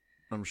shit?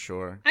 I'm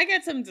sure. I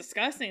get some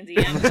disgusting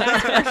DMs,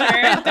 that's for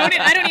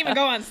sure. I don't even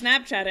go on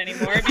Snapchat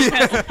anymore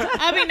because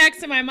I'll be next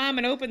to my mom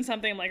and open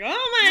something. I'm like,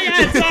 oh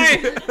my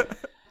God, sorry.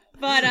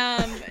 But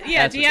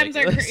yeah, That's DMs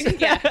are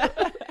ridiculous.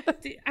 yeah.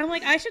 I'm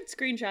like, I should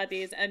screenshot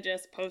these and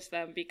just post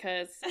them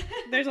because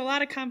there's a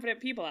lot of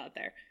confident people out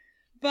there.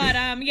 But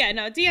yeah,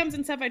 no, DMs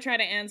and stuff I try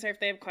to answer if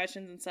they have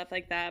questions and stuff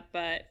like that.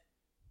 But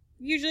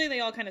usually they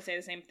all kind of say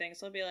the same thing.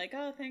 So I'll be like,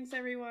 oh, thanks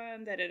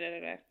everyone. Da da da da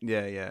da.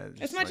 Yeah.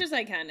 As much as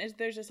I can.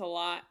 There's just a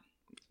lot.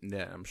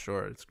 Yeah, I'm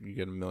sure you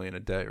get 1 million a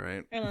day,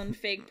 right? And then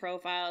fake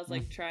profiles,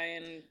 like try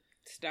and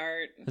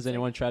start. Has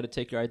anyone tried to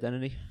take your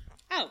identity?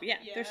 Oh yeah,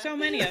 there's so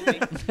many of me.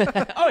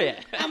 Oh yeah.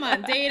 I'm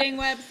on dating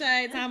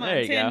websites. I'm There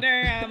on you go.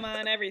 Tinder. I'm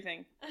on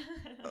everything.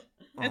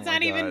 It's my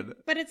not even, God.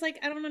 but it's like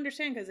I don't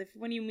understand because if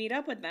when you meet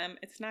up with them,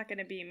 it's not going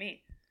to be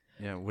me.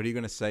 Yeah, what are you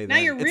gonna say Now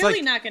then? you're It's really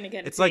like, not going to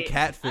get. It's a like date.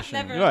 catfishing.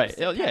 I've never- Right.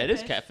 Some Yeah, it is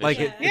catfish. catfish. Like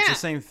Yeah. it's Yeah. the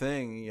same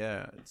thing.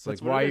 Yeah, it's like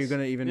That's what why it are you is.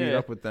 gonna even meet Yeah.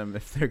 up with them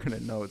if they're gonna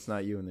know it's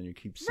not you and then you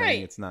keep saying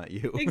Right. it's not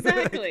you?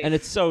 Exactly. And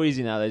it's so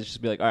easy now. They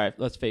just be like, all right,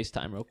 let's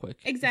FaceTime real quick.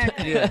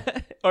 Exactly.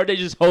 Or they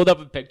just hold up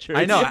a picture.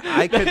 I know.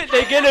 I could.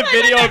 They get a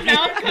video of you.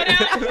 Mouth cut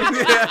out.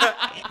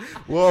 Yeah.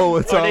 Whoa,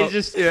 it's Or all. they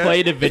just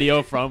play the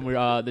video from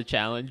the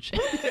challenge.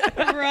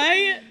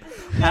 Right?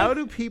 How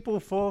do people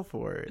fall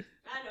for it?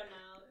 I don't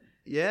know.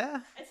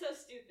 Yeah. It's so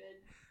stupid.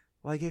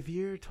 Like if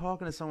you're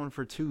talking to someone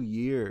for 2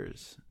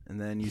 years and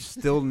then you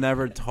still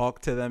never talk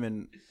to them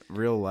in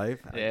real life,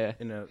 Yeah.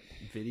 in a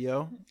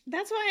video,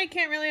 That's why I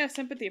can't really have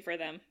sympathy for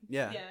them.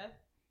 yeah. Yeah.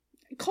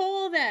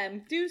 Call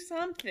them. Do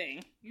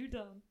something. You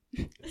dumb.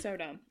 So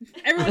dumb.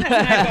 Everyone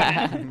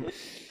has an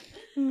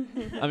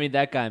iPhone now. I mean,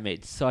 that guy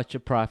made such a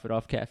profit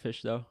off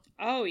catfish, though.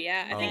 Oh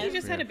yeah, I think Oh, he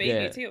just had a yeah. baby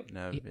Yeah. too.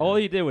 No, All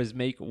he did was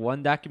make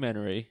one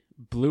documentary,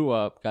 blew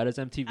up, got his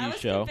I MTV was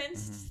show.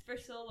 convinced for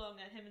so long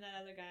that him and that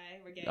other guy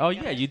were gay. Oh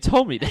yeah, you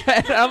told me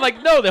that. I'm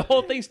like, no, the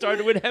whole thing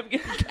started with him getting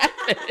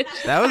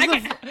catfish. that was I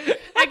the. can,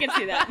 I can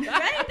see that.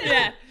 Right?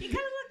 Yeah. He kind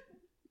of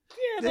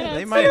Yeah, Yeah, but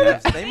they I'm might so-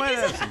 have. They might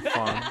have some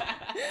fun.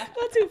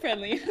 Not too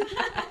friendly.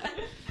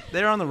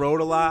 They're on the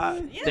road a lot.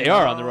 looked. Yeah. They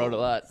are on the road a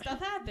lot. Stuff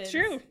happens.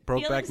 True.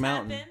 Brokeback Feelings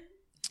Mountain. happen.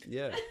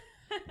 Yeah.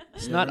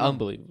 It's You not never know.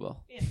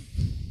 unbelievable.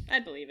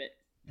 I'd believe it.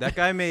 That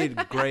guy made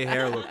gray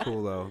hair look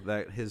cool though.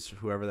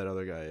 Whoever that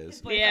other guy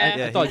is. Yeah.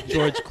 Yeah, I thought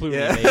George Clooney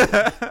made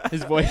Yeah.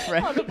 his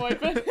boyfriend. Oh, the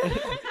boyfriend.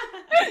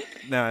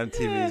 Now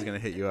MTV is gonna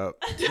hit you up.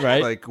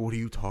 Right? Like, what are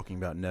you talking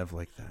about, Nev?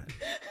 Like that?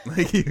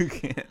 Like you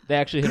can't. They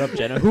actually hit up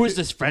Jenna. Who is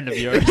this friend of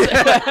yours?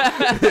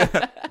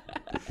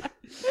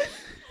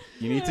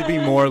 You need to be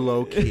more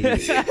low key.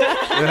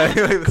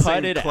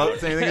 Cut it out.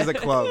 Same thing as a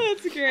club.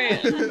 That's great.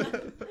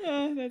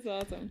 Oh, that's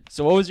awesome.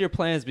 So what was your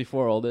plans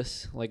before all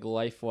this, like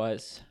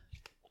life-wise?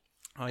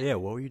 Oh yeah,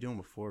 what were you doing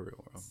before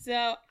Real World?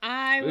 So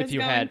I If was you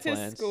going had to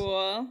plans.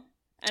 school,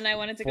 and I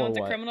wanted to go For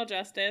into what? criminal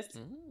justice.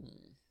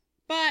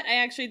 But I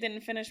actually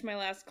didn't finish my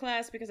last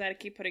class because I had to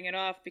keep putting it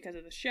off because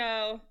of the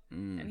show.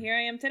 And here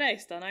I am today,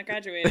 still not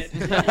graduated.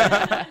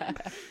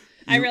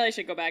 I really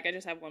should go back. I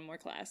just have one more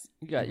class.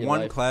 You got your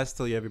One life. class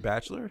till you have your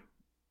bachelor,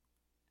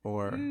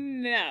 or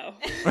No.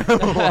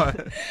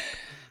 what?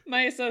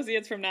 My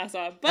associate's from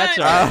Nassau. But That's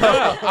all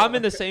right. No, I'm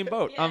in the same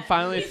boat. Yeah, I'm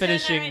finally he's doing that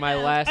finishing right my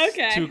now. last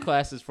Okay. 2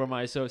 classes for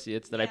my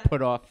associates that I Yeah.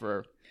 put off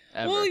for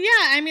ever. Well,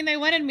 yeah, I mean, they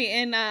wanted me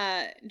in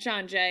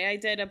John Jay. I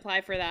did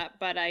apply for that,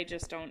 but I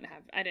just didn't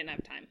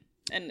have time.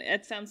 And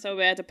it sounds so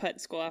bad to put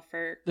school off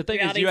for The thing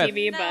is, reality you have-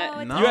 TV, No, but...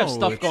 it's- No, You have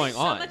stuff it's- going so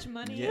on. much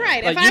money. Yeah.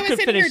 Right, Like, if you I was could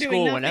sitting here finish doing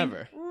school nothing...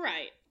 whenever.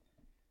 Right.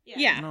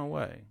 Yeah. No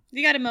way.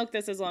 You gotta milk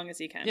this as long as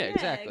you can. Yeah, Yeah,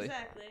 exactly.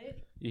 exactly.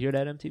 You hear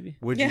that, MTV?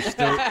 Would you Yeah.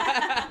 still?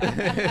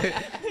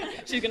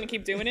 She's gonna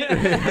keep doing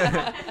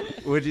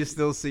it. Would you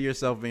still see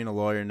yourself being a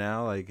lawyer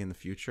now, like in the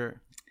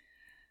future,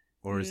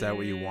 or is that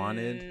what you Mm,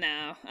 wanted?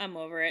 No, I'm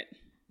over it.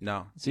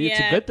 No. See, it's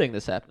a Yeah. good thing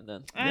this happened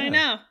then. I Yeah.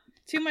 know.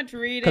 Too much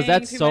reading. Because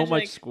that's too so much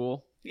like,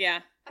 school. Yeah.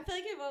 I feel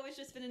like I've always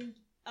just been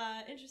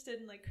interested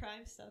in like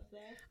crime stuff though.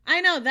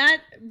 I know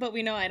that, but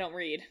we know I don't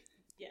read.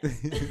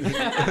 Yes.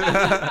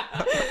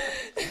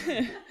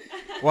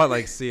 What,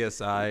 like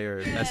CSI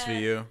or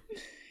SVU?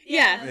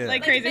 Yeah, Yeah.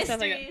 like crazy stuff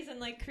like that. mysteries and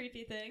like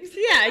creepy things.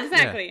 Yeah,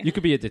 exactly. You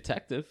could be a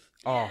detective.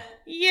 Oh,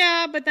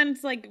 Yeah, but then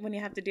it's like when you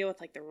have to deal with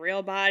like the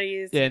real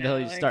bodies. Yeah, you until know,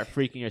 you like- start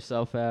freaking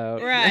yourself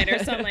out. Right,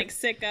 or some like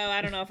sicko.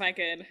 I don't know if I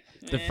could.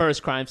 The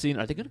first crime scene.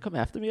 Are they going to come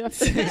after me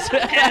after this?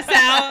 pass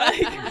out.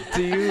 Like,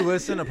 do you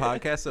listen to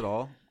podcasts at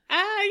all?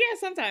 yeah,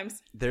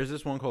 sometimes. There's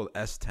this one called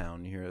S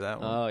Town. You hear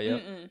that one? Oh, yeah.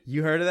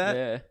 You heard of that?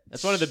 Yeah.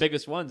 That's one of the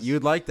biggest ones.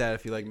 You'd like that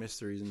if you like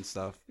mysteries and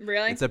stuff.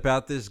 Really? It's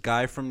about this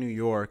guy from New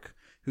York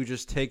who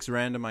just takes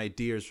random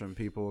ideas from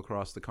people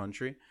across the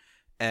country,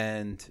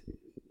 and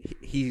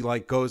he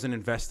like goes and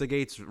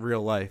investigates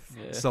real life.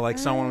 Yeah. So like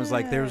someone was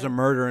like, "There was a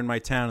murder in my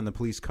town," and the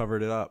police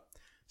covered it up.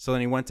 So then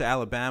he went to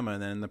Alabama,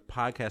 and then the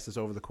podcast is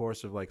over the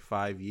course of like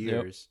 5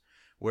 years,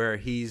 where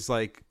he's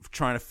like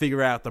trying to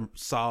figure out the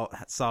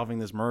solving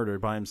this murder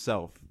by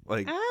himself.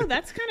 Like, Oh,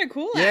 that's kind of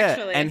cool, yeah,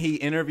 actually. and he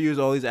interviews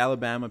all these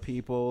Alabama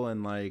people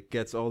and like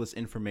gets all this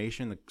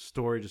information. The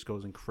story just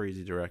goes in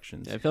crazy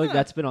directions. I feel like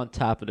that's been on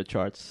top of the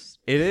charts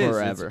It is.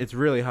 forever. It's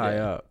really high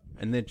Yeah. up,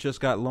 and it just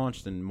got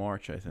launched in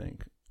March, I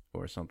think.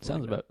 or something.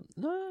 Sounds like about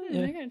no. I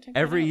Yeah. gotta check that. that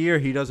Every out. year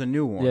he does a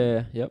new one.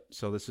 Yeah. Yep.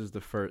 So this is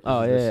the first.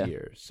 Oh, this yeah.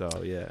 year. So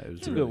yeah, it was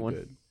It's a really good one.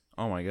 good.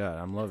 Oh my god,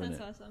 I'm loving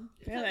That's it. awesome.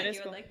 Yeah, Sounds that like is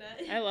you cool. would like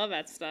that. I love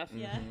that stuff.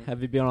 Yeah.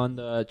 Have you been on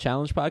the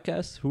challenge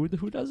podcast? Who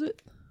does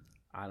it?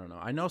 I don't know.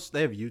 I know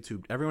they have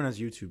YouTube. Everyone has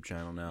YouTube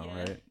channel now, Yeah.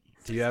 right?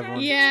 Do you have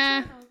one?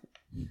 Yeah.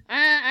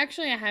 I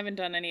haven't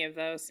done any of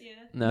those. Yeah.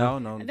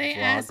 No. They vlogs.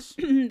 asked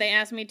they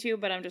asked me to,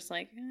 but I'm just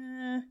like,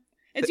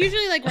 It's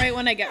usually like right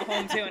when I get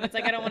home too, and it's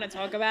like I don't want to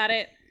talk about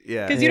it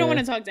Yeah. because you don't want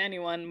to talk to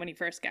anyone when you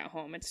first get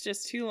home. It's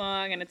just too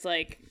long, and it's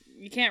like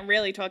you can't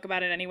really talk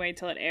about it anyway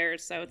till it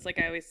airs. So it's like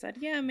I always said,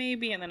 yeah,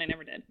 maybe, and then I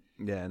never did.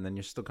 Yeah, and then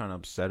you're still kind of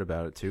upset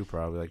about it too,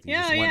 probably. Like you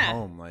Yeah, just went yeah.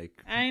 home,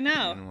 like I you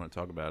know. don't want to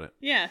talk about it.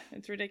 Yeah,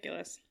 it's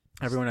ridiculous.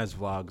 Everyone has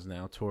vlogs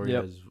now. Tori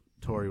Yep.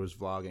 was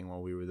vlogging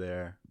while we were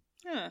there.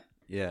 Huh.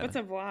 Yeah. What's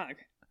a vlog?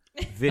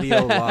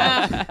 Video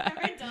vlog?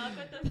 Remember dog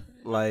with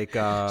the Like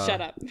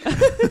Shut up.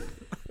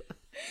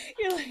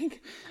 You're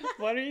like,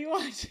 what are you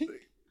watching?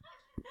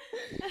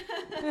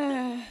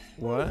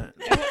 What?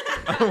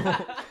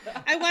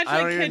 I watched I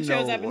don't like even kid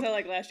shows know. up until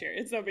like last year.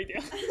 It's no big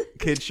deal.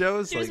 Kid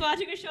shows? She was Like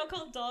watching a show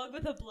called Dog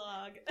with a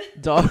Blog.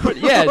 Dog.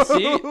 Yeah.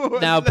 See.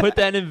 What's Now that? put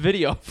that in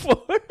video for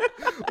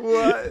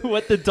what?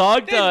 what the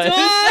dog The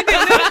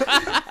does.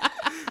 dog.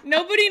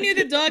 Nobody knew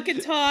the dog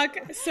could talk,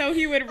 so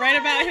he would write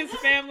about his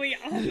family.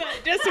 On the,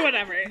 just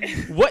whatever.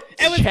 What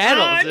It was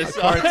channel on- is this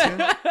A on?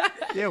 cartoon?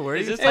 Yeah, where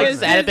Is are you this It like was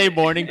Saturday Dis-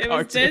 morning It was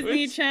cartoons?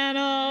 Disney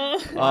Channel. Oh,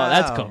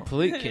 that's Wow.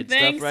 complete kid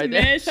Thanks, stuff right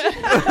there. Mish.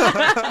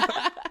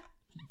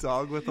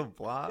 Dog with a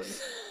blog?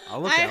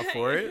 I'll look out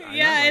for it. I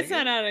Yeah, don't it's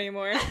like not out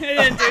anymore. It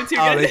didn't do too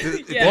Oh, good. they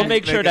did- Yeah. We'll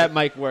make sure Make that it-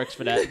 mic works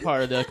for that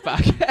part of the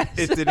podcast.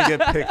 It didn't get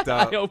picked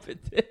I up. hope it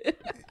did.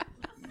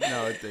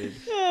 No, it did.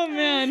 Oh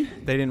man.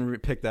 They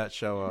didn't pick that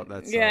show up.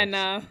 That's Yeah,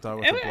 no. Dog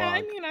with a blog.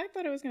 I mean, I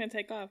thought it was gonna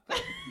take off.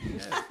 But,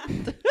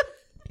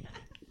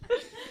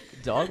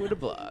 Dog with a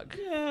blog.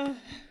 uh,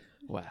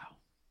 Wow.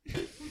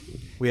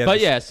 We have But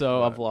this- yeah,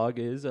 so a what? vlog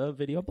is a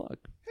video blog.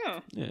 oh,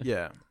 Yeah.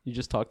 Yeah, You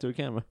just talk to a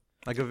camera.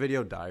 like a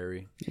video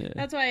diary. Yeah.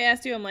 that's why I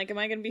asked you. I'm like, am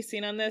I gonna be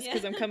seen on this?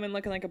 Because Yeah. I'm coming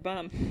looking like a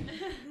bum.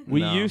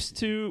 We No. used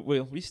to.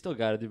 Well, we still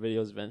got to do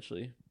videos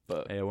eventually,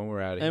 but Yeah, when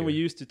we're out of here. and we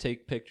used to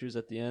take pictures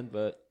at the end,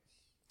 but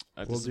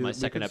We'll this is do- my we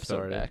second could episode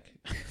start back.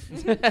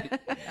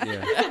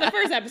 Yeah. So the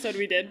first episode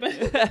we did,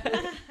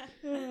 but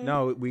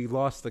No, we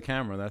lost the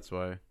camera. That's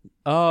why.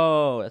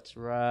 Oh, that's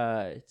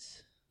right.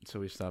 So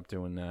we stopped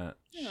doing that.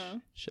 you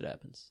know, Shit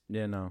happens.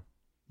 Yeah, no,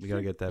 we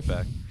gotta get that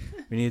back.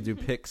 We need to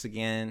do pics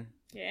again.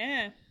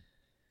 yeah,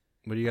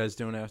 What are you guys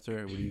doing after?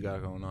 What do you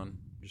got going on?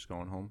 Just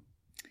going home?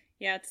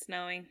 yeah. It's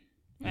snowing.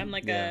 I'm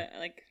like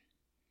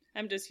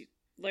I'm just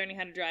learning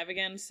how to drive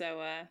again, so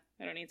I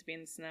don't need to be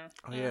in the snow.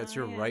 Oh yeah, it's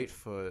your yeah. right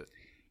foot.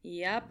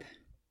 Yep.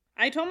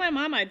 I told my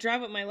mom I'd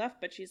drive with my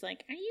left, but she's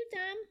like, "Are you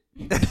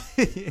dumb?"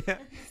 Yeah,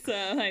 So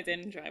I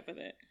didn't drive with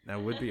it.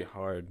 that would be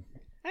hard.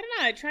 I don't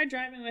know. I tried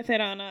driving with it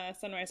on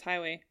Sunrise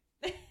Highway.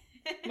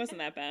 Wasn't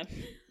that bad.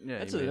 Yeah,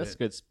 That's you a made that's a it.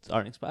 good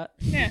starting spot.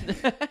 Yeah,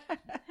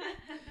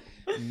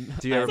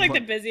 Do you ever it's like pla-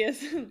 the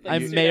busiest. I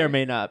may or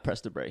may not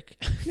press the brake.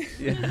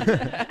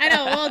 Yeah. I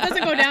know. Well, it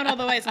doesn't go down all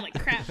the way, so I'm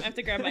like, crap. I have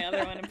to grab my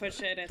other one and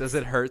push it. Does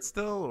it hurt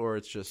still, or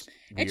it's just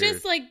weird? It's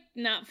just like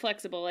not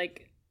flexible.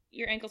 Like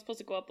your ankle's supposed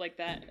to go up like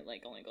that. It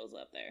like only goes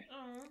up there.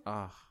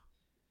 Ah,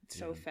 It's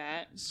so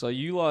fat. So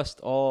you lost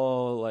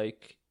all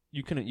like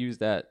you couldn't use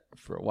that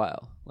for a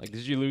while. Like,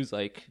 did you lose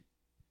like?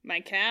 My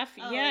calf.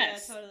 Oh,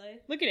 Yes. Yeah, totally.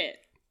 Look at it.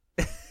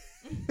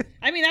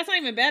 I mean, that's not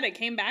even bad. It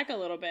came back a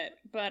little bit,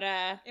 but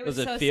It was Does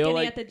it so feel skinny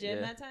like- at the gym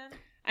yeah. that time.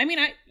 I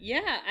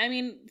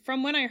mean,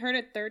 from when I heard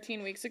it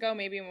 13 weeks ago,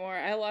 maybe more,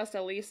 I lost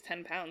at least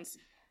 10 pounds.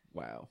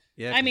 Wow.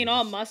 yeah. I mean, 'cause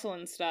all it's- muscle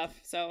and stuff.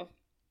 So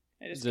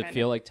I just Does it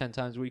feel like 10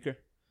 times weaker?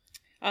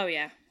 Oh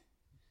yeah.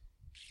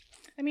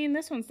 I mean,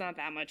 this one's not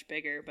that much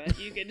bigger, but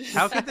you could just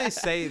How could they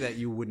say that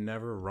you would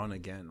never run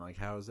again? Like,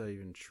 how is that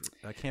even true?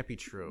 That can't be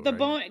true. the right?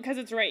 bone because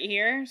it's right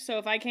here. So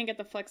if I can't get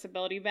the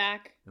flexibility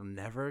back, You'll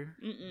never.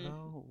 Mm-mm.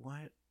 No,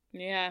 what?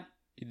 yeah,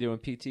 You doing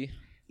PT?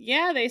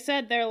 yeah, they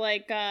said they're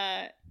like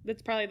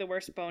that's probably the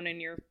worst bone in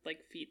your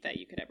like feet that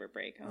you could ever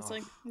break. I was Oh.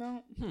 like,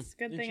 no, it's a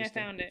good thing I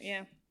Interesting. found it.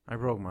 Yeah, I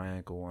broke my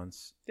ankle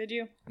once. did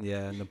you?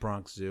 Yeah, in the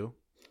Bronx Zoo.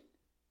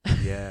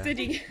 Yeah. Did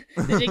you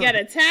get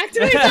attacked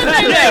or something?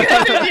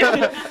 Like, did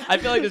you- I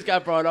feel like this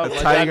got brought up A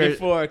like tiger- that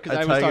before because a I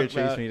was tiger talking chased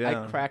about me I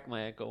down. cracked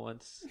my ankle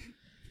once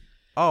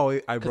Oh, I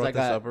because brought I this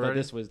got up but already.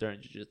 this was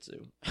during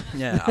jiu-jitsu.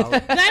 Yeah.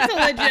 That's a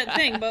legit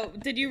thing, but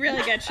did you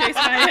really get chased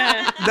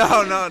by?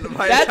 No.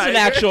 My That's tiger. an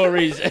actual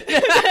reason.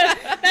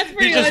 That's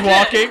pretty He's just legit.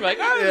 walking like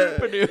Yeah.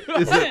 Purdue.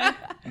 Is it?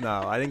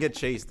 No, I didn't get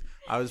chased.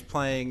 I was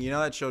playing. You know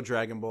that show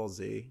Dragon Ball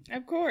Z?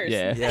 Of course.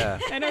 Yeah. Yeah.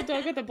 I know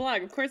Dog with a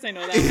Blog. Of course I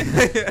know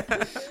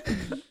that.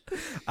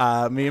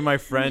 Me and my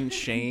friend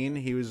Shane,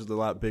 he was a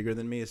lot bigger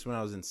than me. This is when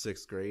I was in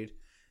 6th grade.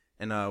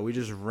 And we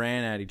just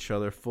ran at each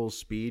other full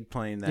speed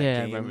playing that Yeah, I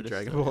game, remember this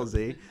Dragon story. Ball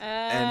Z.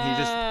 And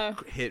he Oh.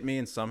 just hit me,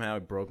 and somehow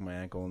it broke my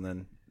ankle. And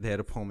then They had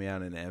to pull me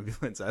out in an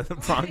ambulance out of the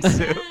Bronx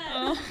too.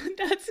 Oh,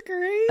 that's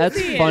crazy.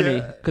 That's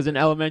funny because in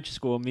elementary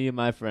school, me and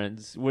my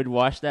friends would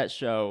watch that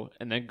show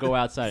and then go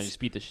outside and just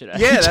beat the shit out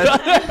of each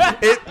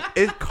other.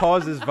 It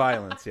causes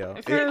violence, yo.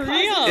 For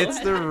real. It's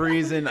the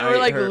reason Or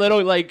like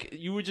little, like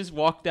you would just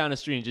walk down the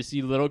street and just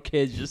see little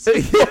kids just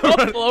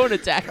blowing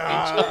attacking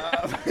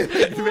each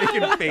other,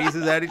 making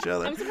faces at each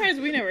other. I'm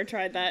surprised we never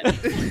tried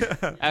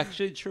that.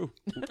 Actually, true.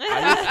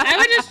 I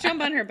would just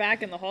jump on her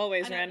back in the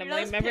hallways I know, randomly.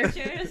 those Remember?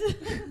 pictures?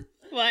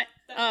 What?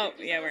 Oh,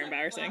 Pictures yeah, of we're us, like,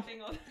 embarrassing.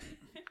 laughing over-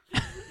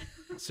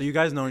 So you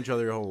guys know each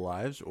other your whole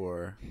lives,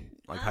 or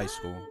like high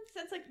school?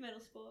 Since like middle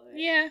school. Right?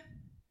 Yeah,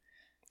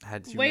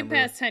 Do you way remember,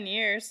 past 10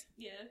 years.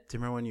 Yeah. Do you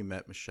remember when you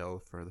met Michelle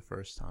for the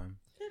first time?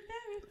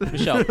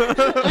 Michelle,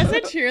 Was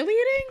it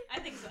cheerleading? I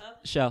think so.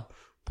 Michelle,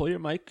 pull your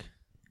mic.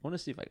 I want to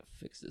see if I can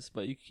fix this,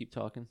 but you can keep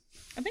talking.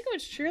 I think it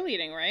was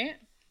cheerleading, right?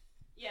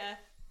 Yeah.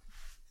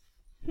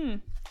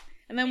 And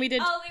then we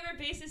did. Oh, we were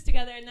bases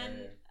together, and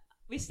then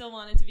we still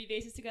wanted to be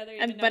bases together.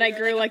 even though But we I were,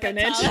 grew like a an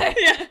foot inch. taller.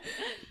 Yeah.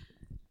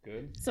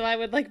 Good. So I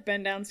would like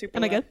bend down super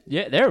Am I low. good?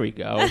 Yeah, there we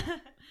go.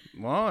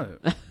 What?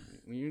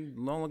 You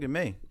don't look at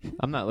me.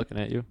 I'm not looking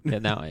at you. Yeah,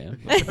 now I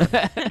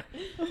am.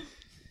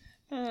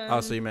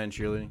 Oh, so you met in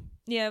cheerleading?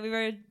 Yeah, we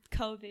were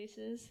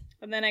co-bases,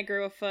 And then I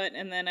grew a foot,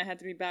 and then I had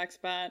to be back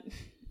spot.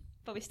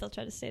 but we still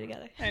tried to stay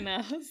together. I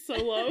know, so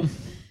low.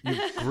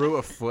 You grew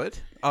a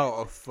foot?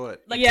 Oh, a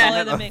foot. Like Yeah.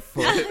 taller than A me.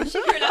 foot.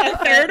 She grew another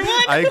A third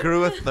one? I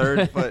grew a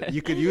third foot.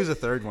 You could use a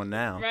third one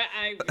now. Right,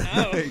 I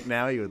know.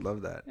 Now you would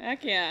love that.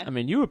 Heck yeah. I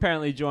mean, you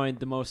apparently joined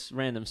the most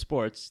random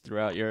sports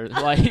throughout your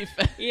life.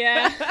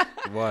 Yeah.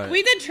 What?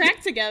 We did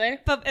track together.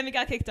 And we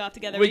got kicked off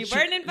together. Wait, we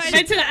weren't invited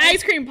Went to the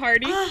ice cream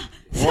party.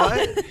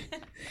 What?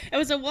 It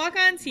was a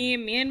walk-on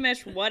team. Me and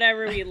Mish,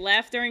 whatever. We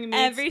left during meets.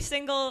 Every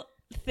single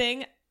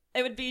thing.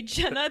 It would be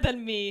Jenna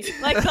then me,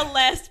 like the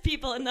last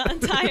people in the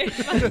entire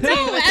fucking team,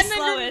 No, with and the then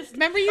slowest.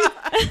 remember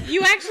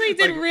you actually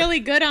did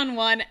really good on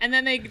one, and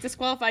then they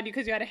disqualified you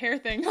because you had a hair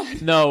thing on.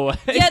 No way.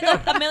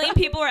 Yeah, a million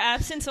people were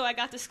absent, so I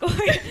got the score.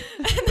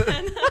 And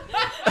then,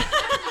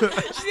 Then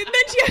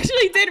she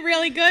actually did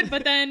really good,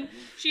 but then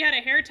she had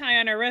a hair tie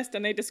on her wrist,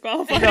 and they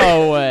disqualified her.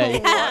 No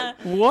way. yeah.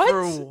 What?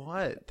 For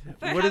what?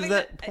 For What is having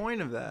that the-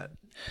 point of that?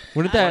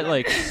 Wouldn't that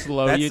like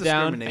slow That's you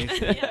down?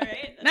 discrimination. Yeah,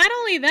 right? Not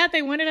only that,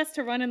 they wanted us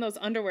to run in those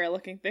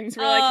underwear-looking things.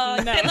 We're Oh,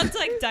 like, they no. looked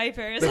like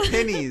diapers. The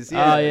pennies. Oh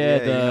Yeah, yeah,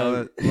 the you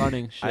know,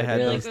 running shit. I had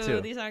We're yeah. like, those ooh,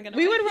 too. these aren't gonna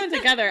We work. would run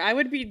together. I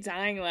would be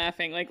dying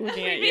laughing, like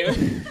looking at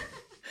you.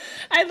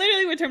 I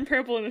literally would turn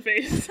purple in the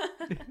face.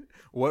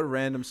 What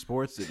random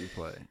sports did you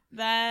play?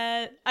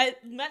 That I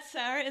met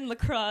Sarah in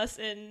lacrosse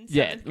in 7th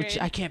Yeah, grade. which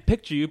I can't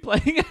picture you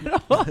playing at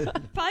all.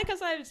 Probably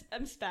because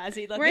I'm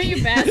spazzy. Were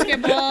you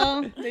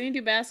basketball? Did you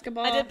do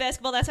basketball? I did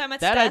basketball. That's how I met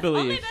That Steph. I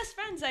believe. All my best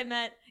friends I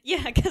met.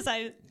 Yeah, because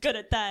I'm good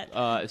at that.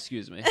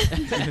 Excuse me.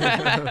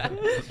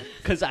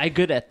 Because I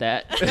good at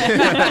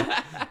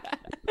that.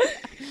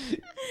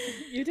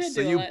 You did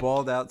So do a you lot.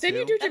 balled out too?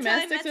 Didn't you do That's how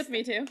I gymnastics met with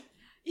me too?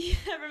 Yeah,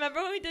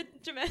 remember when we did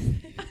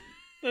gymnastics?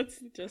 That's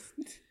just...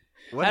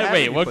 What Wait,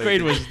 happened? You what played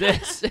grade the- was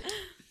this?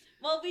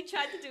 Well, we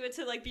tried to do it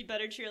to like be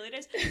better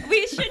cheerleaders.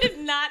 We should have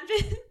not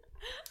been.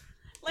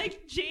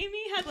 Like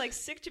Jamie had like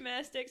sick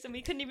gymnastics, and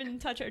we couldn't even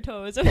touch our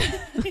toes.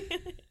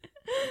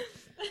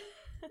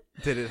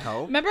 Did it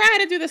help? Remember I had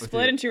to do the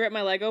split your- and she ripped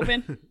my leg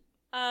open?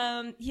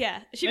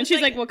 Yeah. She And was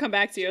she's like, we'll come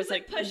back to you. She I was was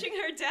like like, pushing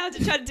her down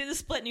to try to do the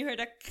split, and you heard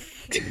a,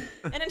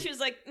 and then she was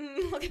like,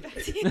 "We'll get back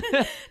to you," and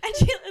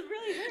she it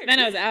really hurt. then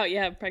I was out,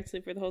 yeah,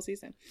 practically for the whole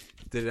season.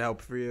 Did it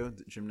help for you,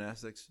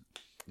 gymnastics? Did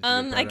you get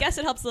I better? guess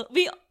it helps.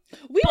 We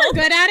were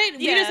good at it.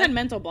 We Yeah. just had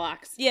mental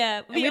blocks.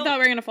 Yeah, And we thought we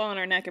were going to fall on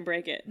our neck and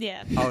break it.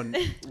 Yeah. Oh,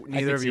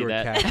 neither of see you were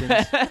that. captains.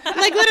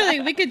 Like, literally,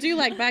 we could do,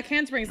 like, back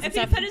handsprings and If he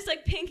stuff. put his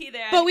like pinky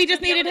there, But we just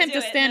I'd be able needed him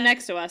do to it, stand and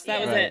next to us. That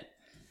Yeah. was Right. it.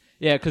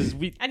 Yeah, because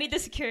I need the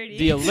security.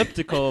 the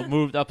elliptical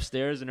moved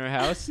upstairs in her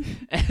house,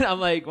 and I'm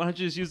like, why don't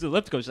you just use the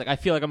elliptical? She's like, I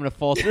feel like I'm gonna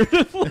fall through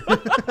the floor.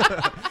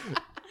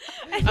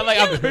 I'm like,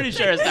 I'm pretty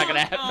sure it's not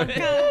gonna Oh happen.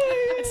 god,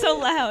 it's so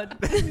loud.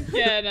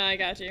 Yeah, no, I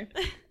got you.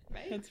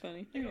 Right? That's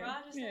funny. The Yeah.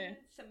 garage is Yeah.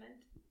 cement.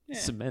 Yeah.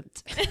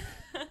 Cement.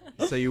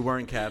 So you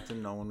weren't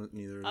captain? No one,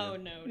 neither of Oh you?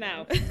 no,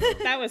 No,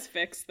 that was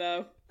fixed,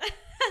 though.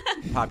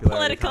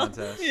 Popularity Political.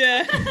 contest.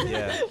 Yeah.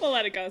 Yeah. We'll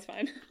let it go. It's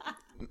fine.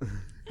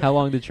 How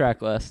long did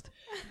track last?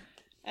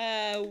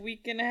 A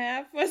week and a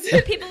half, was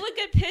it? People would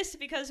get pissed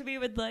because we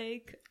would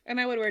like. And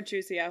I would wear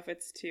juicy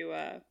outfits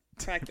to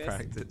practice.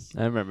 Practice.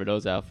 I remember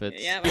those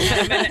outfits. Yeah, I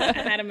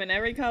had them in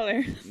every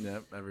color.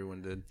 Yep,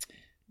 everyone did.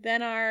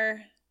 Then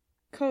our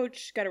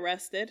coach got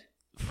arrested,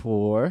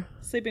 For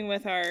sleeping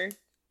with our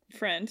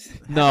friend.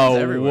 no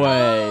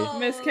everywhere. way,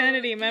 Miss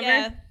Kennedy, remember?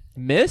 Yeah.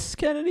 Miss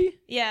Kennedy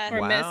Yeah.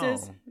 Or Wow.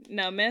 Mrs.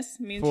 No, Miss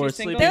means for she's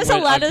single. sleeping There was a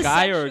with lot of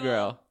guy or a sexual-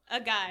 girl.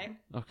 A guy.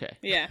 Okay.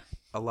 Yeah.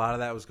 A lot of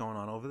that was going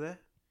on over there.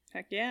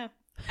 Heck yeah.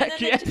 Heck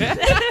then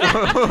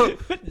yeah.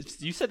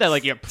 You said that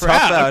like you're proud.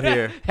 Tough out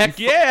here. Heck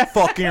yeah.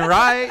 Fucking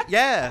right.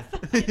 Yeah.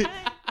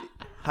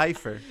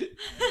 Heifer.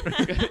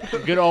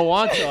 Good old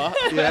Wanta.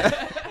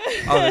 Yeah.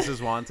 Oh, this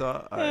is Wanta.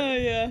 All Oh, right.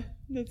 yeah.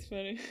 That's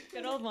funny.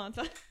 Good old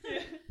Monta.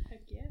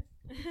 Heck yeah.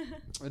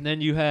 And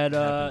then you had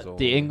Happens all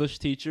the over. English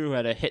teacher who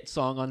had a hit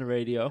song on the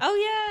radio. Oh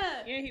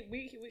yeah. Yeah,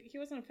 he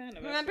wasn't a fan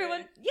of Remember us. when?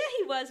 Right? Yeah,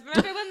 he was.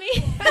 Remember when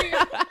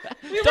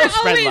we? Don't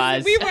spread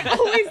lies. We were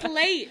always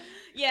late.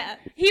 Yeah.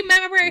 He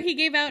remember he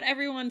gave out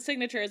everyone's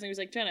signatures and he was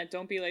like, Jenna,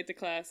 don't be late to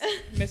class.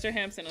 Mr.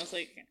 Hampson. I was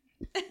like,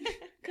 what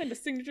kind of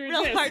signature is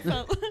Real this?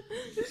 heartfelt.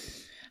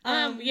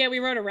 Yeah, we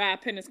wrote a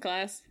rap in his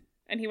class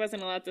and he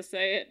wasn't allowed to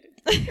say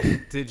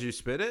it. Did you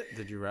spit it?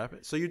 Did you rap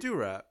it? So you do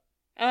rap.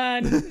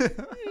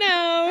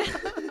 No.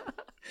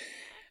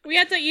 We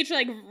had to each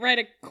like write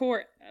a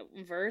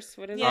verse.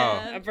 What is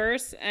Yeah. it? A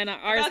verse, and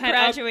ours About had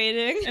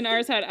graduating. and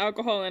ours had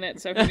alcohol in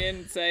it, so he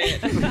didn't say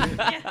it.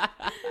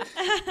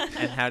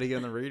 And how do you get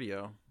on the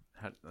radio?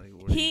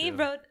 What do He you do?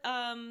 wrote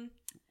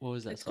What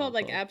was that It's song called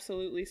like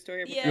Absolutely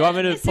Story of a Yeah. You want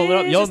me to This pull it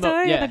up? is You'll the know.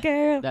 story of Yeah, a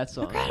girl. that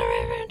song.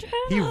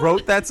 He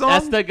wrote that song?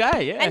 That's the guy,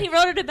 yeah. And he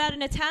wrote it about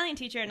an Italian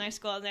teacher in our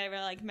school, and they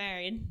were like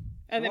married.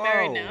 Are they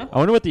married Whoa. now? I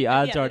wonder what the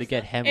odds Yeah, are to so-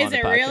 get him Is on the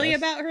it podcast. really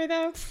about her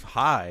though?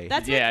 Hi.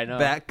 That's Yeah, I what, know.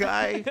 that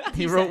guy.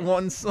 He wrote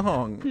one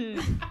song.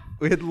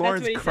 We had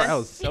Lawrence what he said.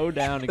 Krauss. So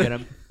down to get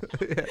him.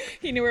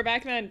 He knew her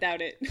back then.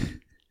 Doubt it.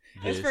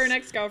 It's for Is. an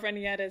ex-girlfriend.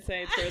 He had to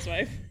say it's for his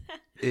wife.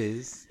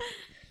 Is.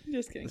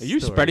 Just kidding. Are you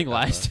Story spreading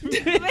about lies to me?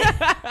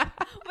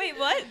 wait,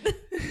 what?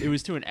 It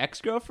was to an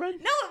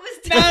ex-girlfriend? No, it was.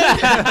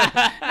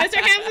 Mr.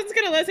 Hampton's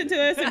gonna listen to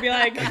this and be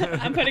like,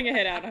 "I'm putting a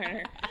hit out on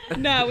her."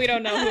 No, we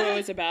don't know who it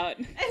was about.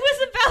 It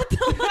was about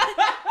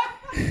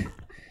the.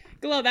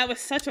 Glow, that was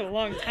such a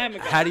long time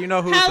ago. How do you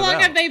know who How it's long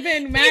about? have they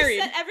been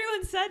married?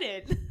 Everyone said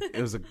it.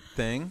 It was a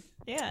thing.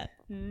 Yeah.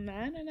 I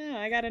don't know.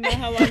 I gotta know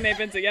how long they've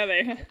been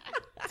together.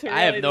 to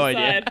I have really no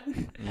idea.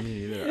 decide.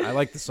 Me neither. I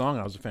like the song.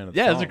 I was a fan of the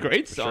Yeah, song. it was a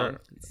great for song.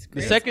 sure. The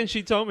great. second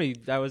she told me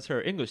that was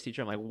her English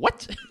teacher, I'm like,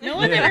 what? No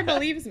one ever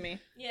believes me.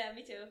 Yeah,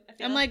 me too. I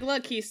feel I'm like,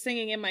 look, he's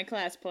singing in my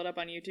class. Pull it up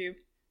on YouTube.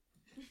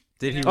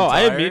 Did he Oh,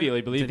 I retire?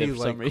 immediately believed Did it he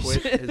for some like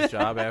reason. quit his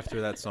job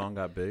after that song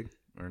got big?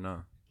 Or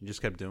no? He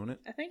just kept doing it?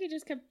 I think he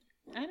just kept.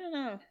 I don't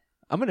know.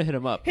 I'm going to hit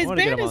him up. I His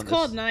wanna get band him is on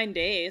called this. 9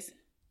 Days.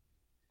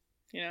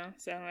 You know,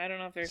 so I don't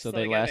know if they're So still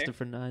they together. lasted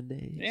for 9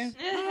 days. Yeah,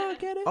 Oh,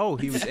 get it? Oh,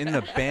 he was in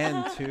the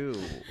band too.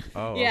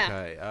 Oh, Yeah.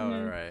 okay. Oh,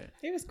 Mhm. all right.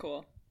 he was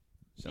cool.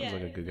 Sounds Yeah,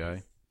 like a good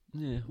guy.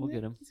 Yeah, we'll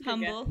get him. He's a good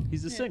guy. humble.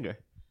 He's the Yeah. singer.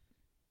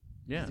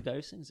 Yeah. He's the guy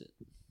who sings it.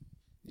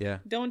 Yeah.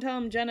 Don't tell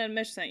him Jenna and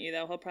Mish sent you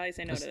though. He'll probably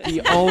say no to That's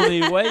this. the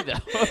only way, though.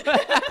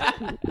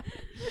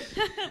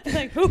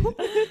 Like who?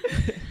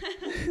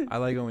 I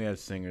like when we have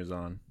singers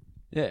on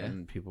yeah,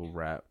 and people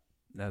rap.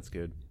 That's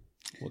good.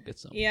 we'll get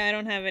some. Yeah, I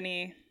don't have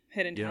any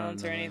hidden You don't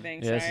talents or know.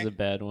 anything. Yeah, this sorry. is a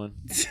bad one.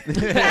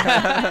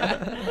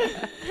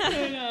 I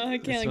don't know. I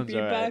This can't like one's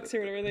alright. beatbox or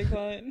whatever they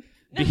call it.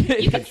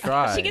 You can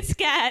try. She can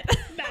scat.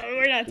 No,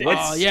 we're not doing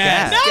What's Oh, it.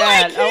 yeah, scat?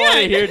 scat. No, I I want to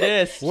can't. hear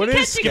this. What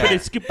is Skippity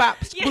scat? Skip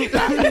bop, skip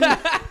Yeah.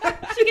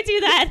 bop. She can do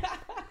that.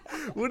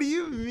 What do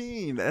you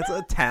mean? That's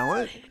a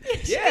talent?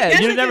 Yeah,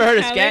 That's you've a never good heard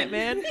of talent. Scat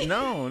Man?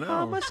 No, no.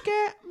 I'm a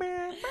scat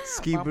man.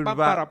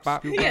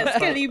 Skee-bop-bop. Yeah,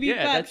 skitty beep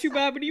Yeah, bop, that's- shoo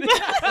boppity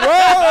bop.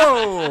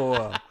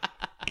 Whoa!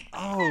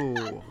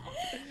 Oh.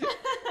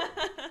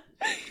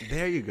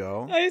 There you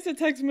go. I used to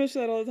text Mish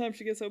that all the time.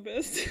 She gets so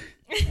pissed.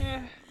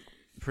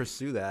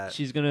 Pursue that.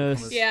 She's gonna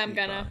Yeah, I'm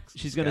gonna.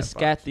 she's gonna Scat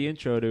scat box. the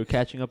intro to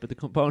Catching Up with the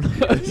Componos.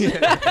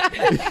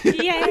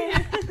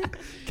 Yeah.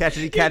 Catch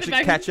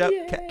up.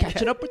 Yeah.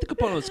 Catching Up with the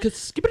Componos.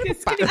 Skip it.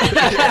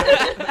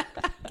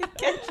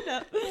 Catching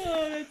up.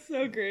 Oh, that's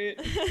so great.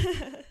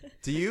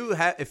 Do you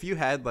have, if you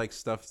had like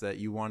stuff that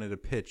you wanted to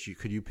pitch,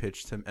 could you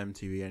pitch to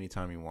MTV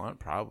anytime you want?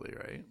 Probably,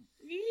 right?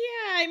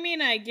 Yeah, I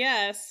mean, I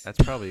guess. That's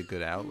probably a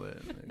good outlet.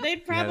 They'd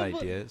You had probably.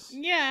 ideas.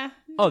 Yeah.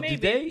 Oh, maybe.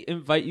 did they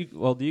invite you?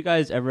 Well, do you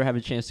guys ever have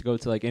a chance to go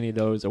to like any of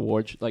those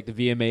awards, like the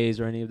VMAs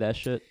or any of that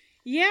shit?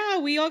 Yeah,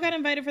 we all got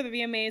invited for the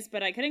VMAs,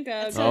 but I couldn't go.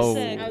 That's 'cause so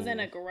sick. I was in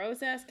a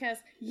gross ass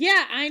cast.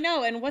 Yeah, I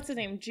know. And what's his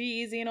name?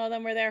 G-Eazy and all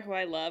them were there, who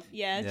I love.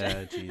 Yeah.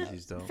 Yeah,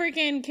 Jeezy's dope.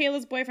 Freaking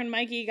Kayla's boyfriend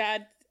Mikey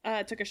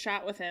took a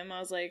shot with him. I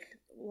was like,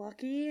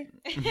 lucky.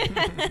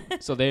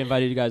 So they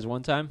invited you guys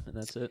one time, and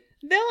that's it.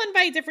 They'll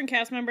invite different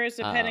cast members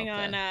depending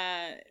okay.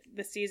 on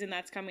the season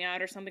that's coming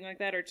out or something like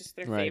that, or just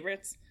their Right.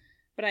 favorites.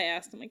 But I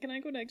asked them, like, can I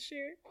go next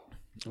year?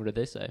 What did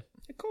they say?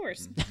 Of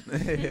course.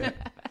 Yeah.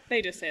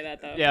 They just say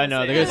that though. Yeah, I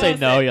know. They're gonna say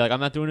no. You're like, I'm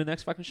not doing the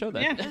next fucking show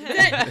then.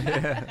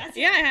 Yeah.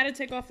 Yeah, I had to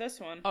take off this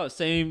one. Oh,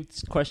 same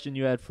question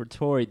you had for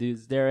Tori.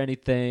 Is there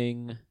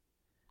anything?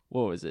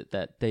 What was it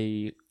that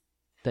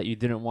you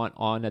didn't want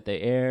on that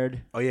they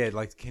aired? Oh yeah,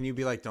 like can you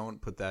be like,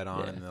 don't put that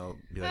on, Yeah. and they'll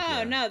be like, Oh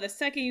yeah. no! The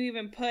second you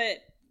even put,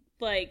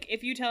 like,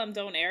 if you tell them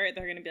don't air it,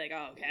 they're gonna be like,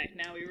 "Oh, okay,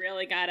 now we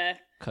really gotta."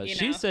 Because You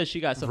she know. says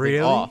she got something Really?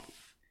 off.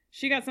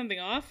 She got something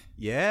off.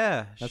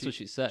 Yeah, That's what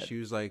she said. She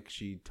was like,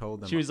 she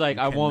told them. She was like,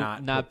 "You I won't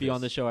cannot not put be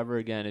on the this." show ever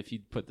again if you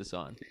put this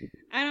on.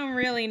 I don't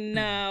really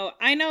know.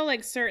 I know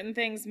like certain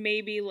things.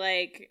 Maybe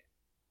like,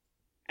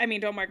 I mean,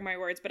 don't mark my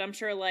words, but I'm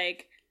sure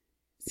like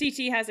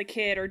CT has a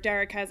kid or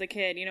Derek has a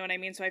kid. You know what I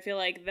mean? So I feel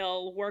like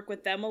they'll work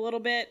with them a little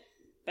bit,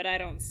 but I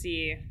don't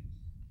see.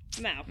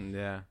 No,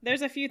 Yeah,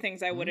 there's a few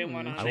things I wouldn't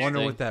want on I there.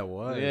 wonder what that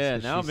was. Yeah,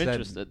 'cause now she I'm said-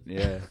 interested.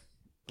 Yeah,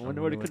 I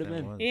wonder what it could have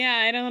been. Yeah,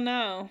 I don't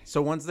know.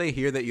 So once they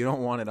hear that you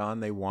don't want it on,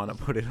 they want to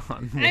put it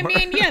on more. I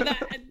mean, yeah,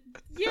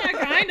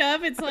 kind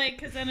of. It's like,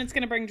 because then it's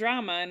going to bring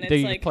drama. And They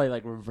it's like, play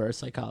like reverse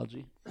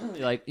psychology.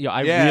 You're like,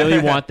 I Yeah. really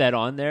want that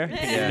on there.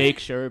 Yeah. Make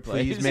sure it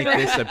plays. Please make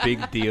this a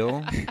big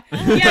deal.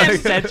 yeah,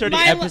 Censor the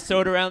my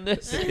episode around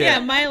this. yeah,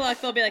 my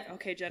luck, they'll be like,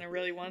 okay, Jenna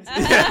really wants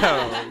this.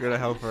 Yeah, we're gonna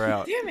help her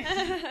out. Damn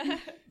it.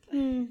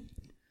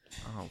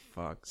 Oh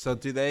fuck. So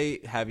do they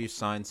have you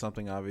sign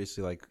something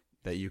obviously like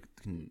that you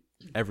can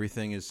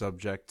everything is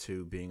subject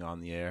to being on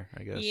the air,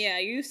 I guess? Yeah,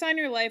 you sign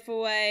your life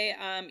away.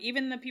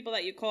 Even the people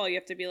that you call, you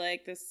have to be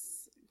like,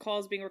 this call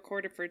is being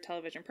recorded for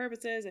television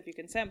purposes. If you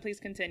consent, please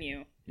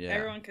continue. Yeah.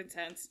 Everyone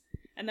consents.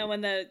 And then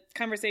when the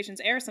conversations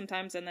air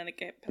sometimes, and then they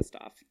get pissed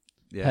off.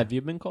 Yeah. Have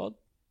you been called?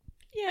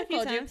 Yeah, a few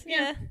called you. times.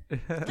 Yeah.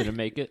 Did it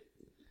make it?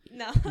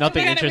 No.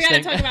 Nothing we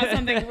interesting. gotta talk about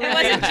something. It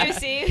wasn't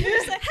juicy. It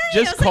was like, hey,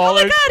 Just I was call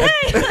like, her. oh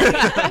my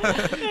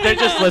God, hey. They're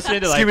just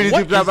listening to like, Skibbity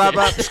what doop bop is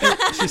bop this?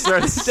 bop. She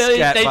starts They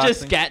scat just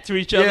boxing. scat to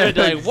each other. Yeah.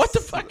 They're like, what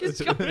the fuck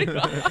is going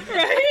on?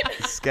 Right?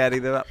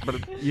 Scatting them up.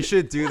 But you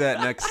should do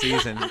that next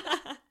season.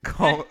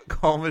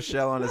 Call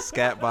Michelle on a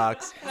scat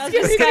box. I was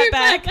just scat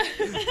back.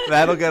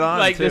 That'll get on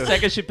Like too. the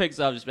second she picks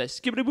up, just like,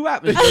 skibbity boo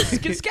bop.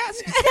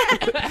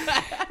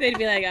 Scat. They'd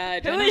be like,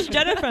 Who Jenna. is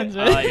Jenna friends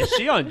with? Is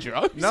she on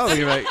drugs? No,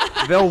 they're like,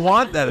 they'll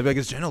want that. They'll be like,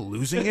 is Jenna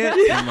losing it?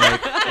 And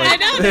like, I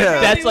know. yeah.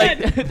 That's Really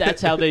like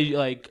that's how they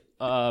like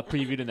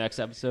preview the next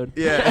episode.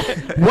 Yeah.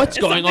 What's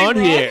going on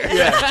something wrong? here?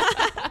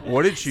 Yeah.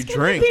 What did she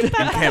drink in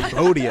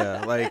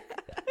Cambodia? Like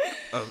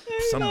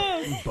some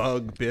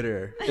bug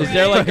bitter. Is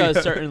there like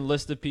a certain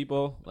list of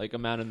people, like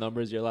amount of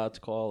numbers you're allowed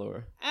to call,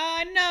 or?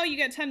 No, you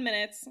get 10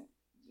 minutes.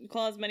 You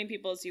call as many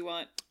people as you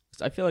want.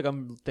 I feel like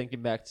I'm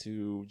thinking back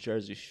to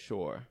Jersey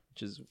Shore,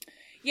 which is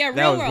Yeah, real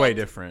That was world. way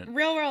different.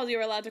 Real world, you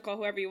were allowed to call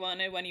whoever you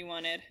wanted when you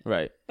wanted.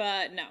 right.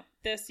 But no,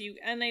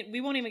 we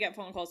won't even get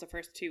phone calls the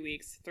first 2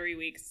 weeks, 3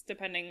 weeks,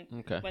 depending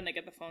Okay. when they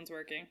get the phones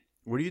working.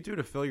 What do you do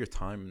to fill your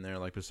time in there,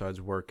 like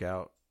besides work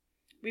out?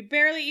 We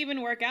barely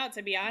even work out,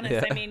 to be honest.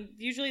 Yeah. I mean,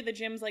 usually the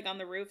gym's like on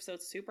the roof, so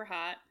it's super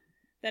hot.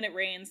 Then it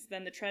rains.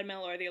 Then the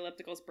treadmill or the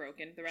elliptical's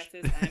broken the rest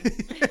of the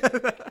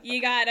time.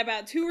 You got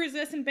about 2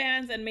 resistant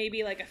bands and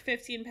maybe like a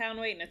 15-pound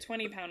weight and a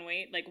 20-pound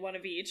weight, like one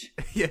of each.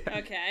 Yeah.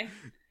 Okay.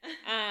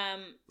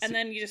 And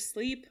then you just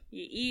sleep,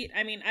 you eat.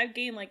 I mean, I've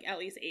gained like at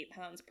least 8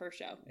 pounds per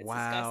show. It's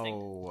disgusting.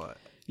 Wow.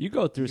 You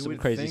go through You some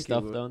would crazy think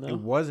stuff, it though. No, It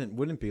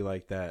wouldn't be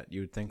like that.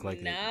 You would think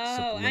like No,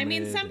 it's I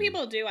mean, some sublimated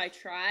people do. I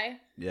try.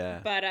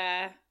 Yeah. But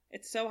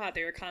it's so hot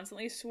there. You're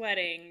constantly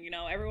sweating. You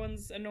know,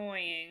 everyone's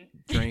annoying.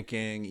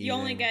 Drinking. You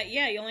only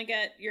eating.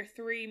 get your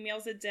 3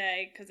 meals a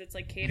day because it's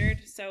like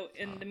catered. So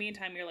in the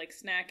meantime, you're like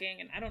snacking,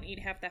 and I don't eat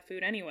half that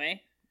food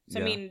anyway. So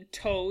I'm Yeah. eating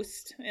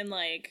toast and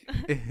like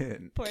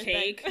Poor thing.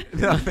 cake.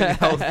 Nothing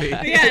healthy.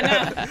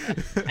 Yeah,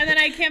 no. And then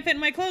I can't fit in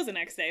my clothes the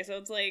next day. So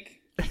it's like,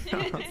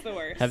 it's the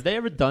worst. have they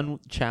ever done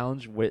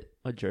challenge with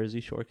a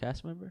Jersey Shore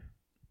cast member?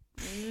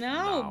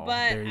 No,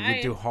 but they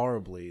would do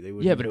horribly. They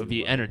would. Yeah, but it would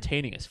be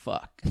entertaining as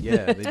fuck.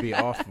 Yeah, they'd be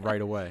off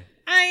right away.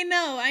 I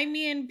know. I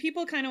mean,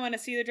 people kind of want to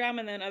see the drama,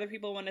 and then other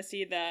people want to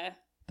see the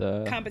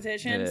The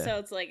competition. yeah. So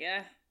it's like,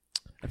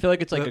 I feel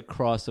like it's like The- a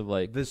cross of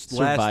like This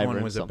last Survivor one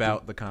and was something.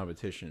 about the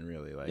competition,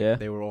 really. Like Yeah.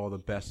 they were all the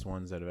best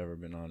ones that have ever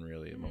been on,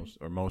 really,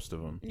 most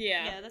of them.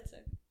 yeah. Yeah, that's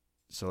it.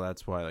 So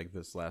that's why like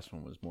this last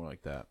one was more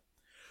like that.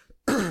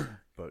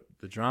 But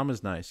the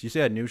drama's nice. You see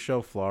that new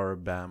show,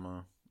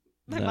 Floribama?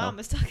 My No. mom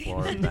was talking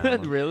about it.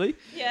 Floribama. Really?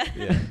 Yeah.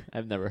 Yeah,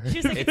 I've never heard. She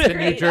was like, it's the New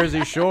great.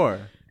 Jersey Shore,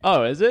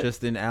 Oh, is it?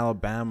 just in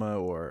Alabama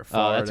or Oh,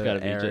 Florida that's gotta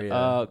be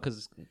area.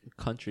 because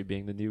country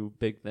being the new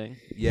big thing.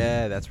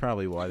 Yeah, that's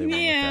probably why they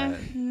went Yeah.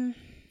 with that.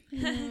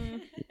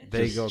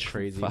 They Just go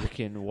crazy.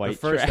 Fucking white. The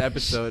first trash.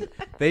 episode,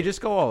 they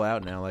just go all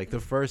out now. Like the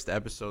first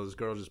episode, this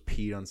girl just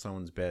peed on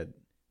someone's bed,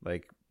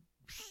 like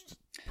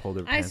pulled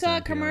her. I pants saw down a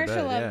and peed on the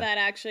commercial bed, of yeah. that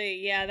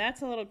actually. Yeah,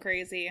 that's a little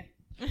crazy.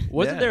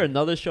 Wasn't Yeah. there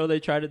another show they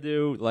tried to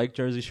do like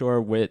Jersey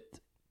Shore with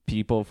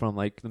people from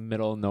like the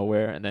middle of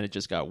nowhere, and then it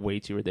just got way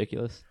too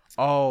ridiculous?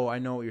 Oh, I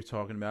know what you're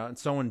talking about. And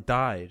someone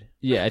died.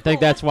 Yeah, I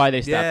think that's why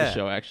they stopped Yeah. the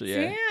show. Actually,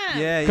 yeah,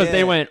 Yeah, because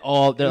they went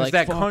all they're It was like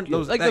that fuck con- you.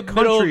 those- like that the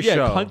middle, country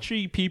show.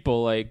 country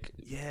people like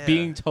Yeah.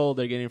 being told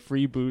they're getting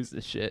free booze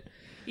and shit.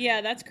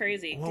 Yeah, that's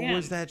crazy. What Damn.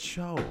 was that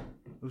show?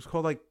 It was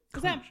called like.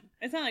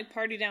 It's not like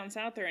Party Down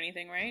South or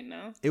anything, right?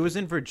 No. It was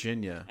in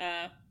Virginia.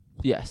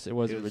 Yes, it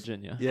was It in was-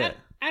 Virginia. Yeah.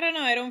 I don't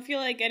know. I don't feel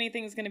like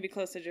anything's going to be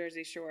close to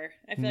Jersey Shore.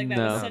 I feel like that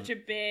No. was such a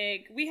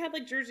big. We had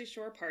like Jersey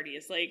Shore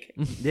parties. Like,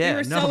 Yeah, we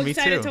were no, so me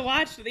excited too. to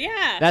watch.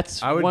 Yeah.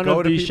 That's I would one go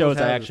of to these people's shows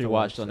I houses actually to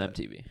watched watch on that.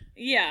 MTV.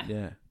 yeah.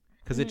 Yeah,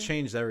 because it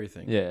changed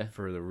everything. Yeah.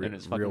 for the And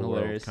it's fucking real world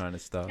hilarious. kind of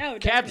stuff. Oh,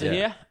 Cabs in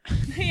Yeah. here.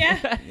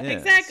 yeah. Yeah,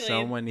 Exactly.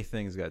 So many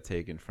things got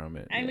taken from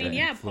it. I mean, that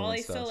yeah, influenced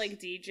Paulie's still us. like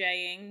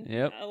DJing.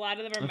 Yep. A lot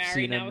of them are I've married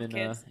seen now him with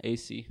in kids.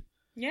 AC.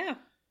 Yeah.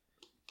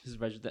 His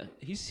resident.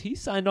 He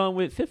signed on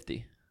with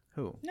 50.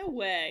 Who? No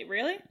way.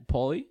 Really?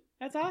 Paulie.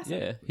 That's awesome.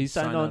 Yeah, he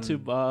signed Signed on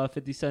on- to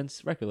 50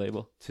 Cent's record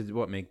label. To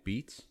what? Make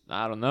beats?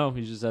 I don't know.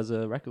 He just has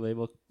a record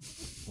label.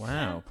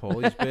 Wow,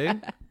 Paulie's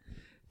big.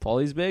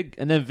 Paulie's big,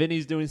 and then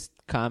Vinny's doing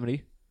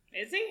comedy.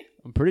 Is he?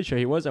 I'm pretty sure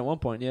he was at one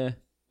point. Yeah,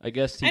 I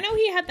guess. I know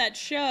he had that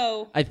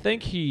show. I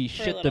think he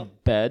For a shit the little.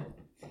 bed,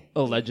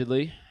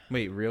 allegedly.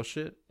 Wait, real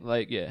shit?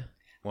 Like, yeah.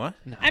 What?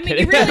 I mean,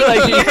 kidding. you really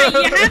Like, you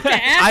have to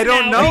ask. I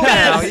don't now know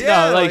now. because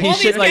Yeah, no, like he all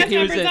shit these like cast he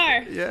members wasn't.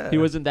 are. Yeah. He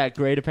wasn't that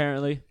great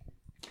apparently,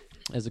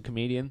 as a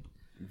comedian.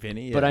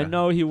 Vinny. But I yeah.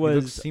 know he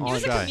was. seems He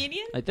was a shy.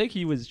 comedian? I think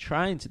he was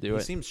trying to do He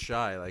it. seems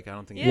shy. Like I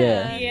don't think.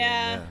 Yeah.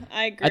 Yeah,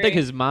 I agree. I think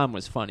his mom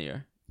was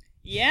funnier.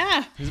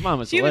 Yeah. His mom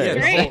was She was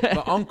hilarious. great.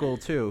 The uncle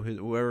too,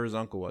 whoever his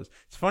uncle was.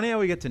 It's funny how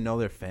we get to know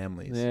their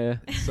families. Yeah.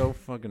 It's so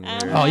fucking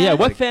weird. Oh yeah,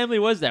 what Like, family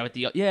was that with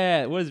the?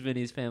 Yeah, it was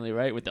Vinny's family,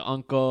 right? With the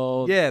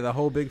uncle. Yeah, the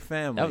whole big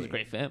family. that was a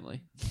great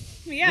family.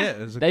 Yeah. Yeah, it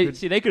was a They good.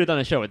 they could have done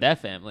a show with that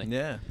family.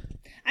 Yeah.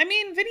 I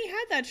mean, Vinny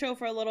had that show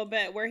for a little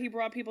bit where he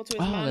brought people to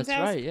his Oh, mom's that's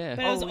house. right, yeah.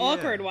 But it was Oh, yeah.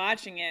 awkward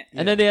watching it.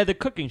 And then they had the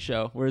cooking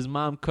show where his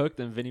mom cooked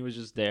and Vinny was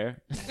just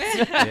there.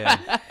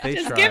 Yeah. They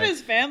Just tried. give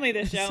his family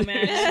the show,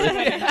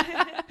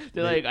 man.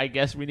 They're like, I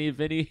guess we need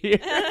Vinny here.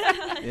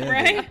 Yeah,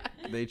 Right?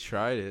 They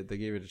tried it. They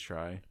gave it a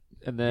try.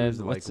 And He then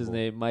was what's his likable.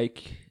 name?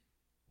 Mike.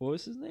 What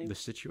was his name? The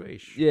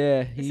situation.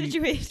 Yeah,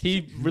 Situation.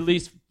 he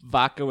released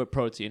vodka with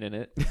protein in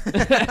it.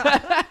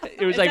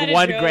 It was Is like that a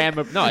 1 joke? gram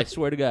of. No, I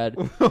swear to God.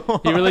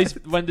 He released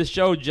when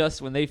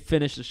they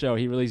finished the show.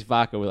 He released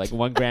vodka with like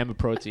 1 gram of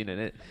protein in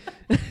it.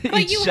 But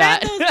Each you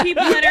shot. have those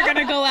people that are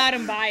going to go out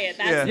and buy it.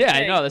 That's Yeah. the Yeah, I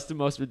thing. know. That's the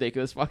most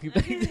ridiculous fucking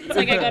thing. It's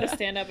like I go to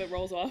stand up, it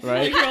rolls off.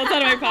 Right. It rolls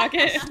out of my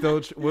pocket.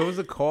 Still, what was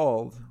it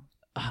called?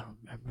 I don't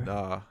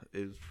remember.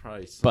 It was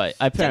probably. But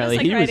apparently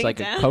like, he was writing like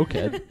it a down.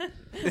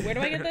 cokehead. Where do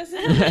I get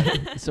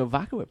this? So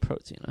vodka with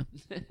protein, huh?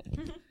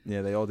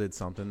 Yeah, they all did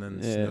something. Then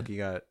Yeah.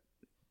 Snooki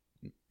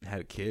had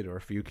a kid or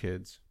a few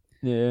kids.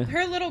 Yeah.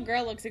 Her little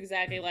girl looks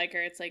exactly like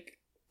her. It's like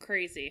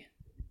crazy.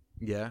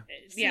 Yeah.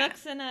 Yeah.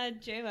 Snooks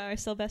and J-Lo are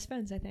still best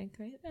friends, I think,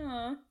 right?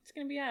 Aw, it's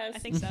going to be us. I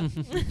think so.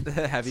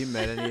 Have you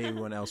met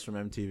anyone else from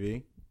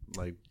MTV?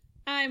 Like,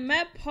 I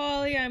met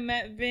Paulie, I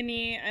met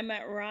Vinny, I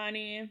met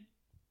Ronnie.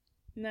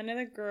 None of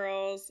the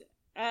girls.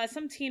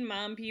 Some Teen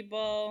Mom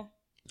people.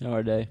 How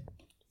are they?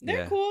 They're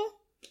Yeah. cool.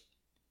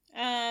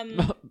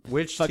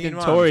 which Fucking Teen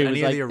Moms? Tori Any was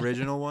of like- the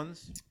original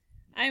ones?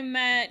 I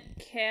met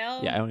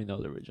Kale. Yeah, I only know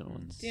the original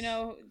ones. Do you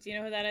know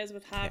who that is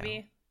with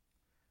Javi?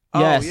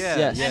 Yes, oh, yeah,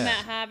 yes. yeah. I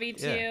met Javi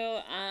too.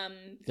 Yeah.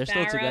 They're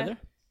still Farrah. together?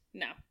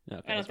 No,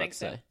 Okay, I don't was about think to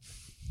so. say.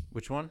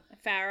 Which one?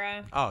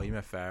 Farrah. Oh, you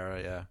met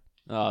Farrah. Yeah.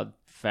 Oh,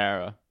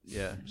 Farrah.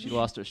 Yeah. She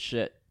lost her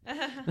shit.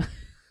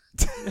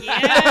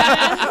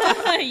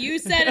 Yeah, you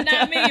said it,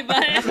 not me,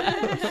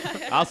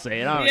 but I'll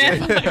say it. I don't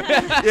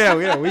yeah.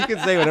 Yeah, we can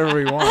say whatever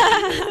we want.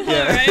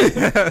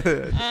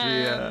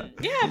 Yeah.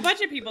 Yeah, a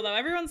bunch of people though.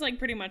 Everyone's like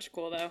pretty much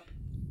cool though.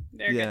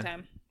 They're a Yeah. good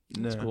time.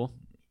 That's No. cool.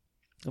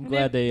 I'm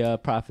glad they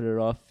profited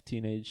off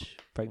teenage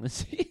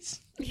pregnancies.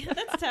 Yeah,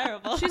 that's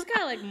terrible. She's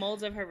got like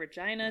molds of her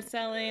vagina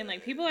selling.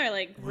 Like people are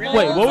like really.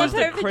 Wait, what was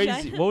Love the her crazy?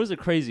 vagina. What was the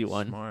crazy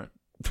one? Smart.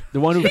 The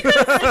one who,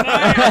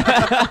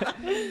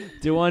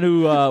 the one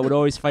who would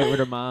always fight with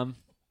her mom.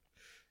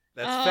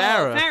 That's Oh,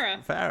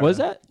 Farrah. Farrah. Was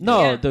that?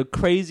 No, Yeah. the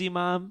crazy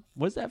mom.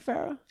 Was that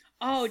Farrah?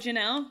 Oh,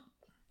 Janelle.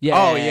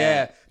 Yeah. Oh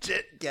yeah.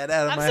 Get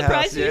out of I'm my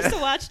surprised house. you Yeah. used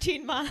to watch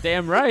Teen Mom.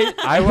 Damn right.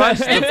 I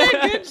watched It's the,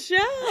 a good show.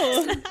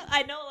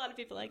 I know a lot of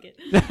people like it.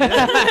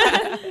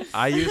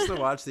 I used to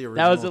watch the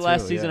original. That was the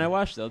last too, season yeah. I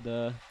watched though.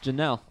 The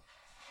Janelle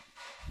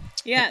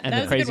Yeah, and that the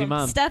was a crazy good one.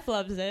 mom. Steph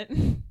loves it.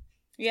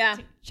 Yeah,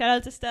 Shout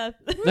out to Steph.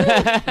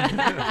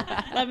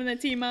 loving the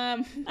Teen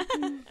Mom.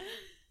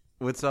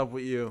 What's up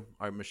with you?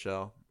 All right,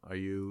 Michelle. Are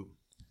you?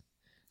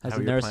 How's how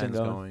the are your nursing plans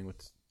going? going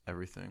with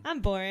everything? I'm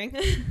boring.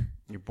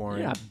 You're boring.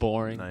 You're not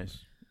boring. Nice.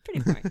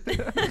 Pretty boring.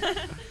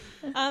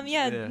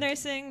 Yeah.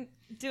 Nursing,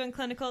 doing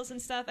clinicals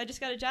and stuff. I just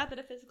got a job at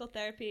a physical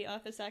therapy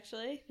office,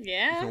 actually. You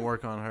Yeah. can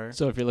work on her.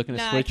 So if you're looking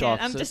to No, I switch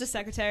can't. offices, I'm just a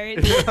secretary.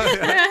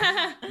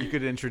 You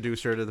could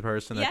introduce her to the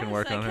person that yes, can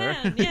work I on her.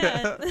 can.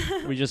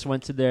 Yeah. we just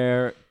went to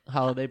their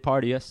holiday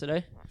party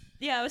yesterday.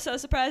 Yeah, I was so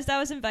surprised I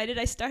was invited.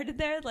 I started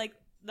there like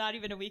not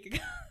even a week ago.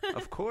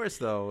 Of course,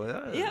 though.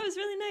 Yeah, it was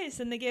really nice,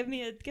 and they gave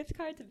me a gift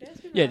card to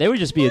Baskin. Yeah, they would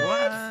just be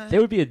What? they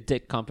would be a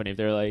dick company if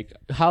they're like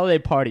holiday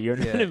party. You're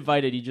Yeah. not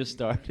invited. You just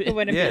started. It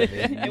wouldn't Yeah, be.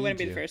 they It need wouldn't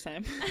be the you. first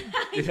time.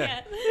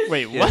 yeah.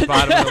 Wait, Yeah, what?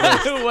 bottom of the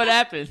list. What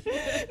happened?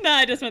 No,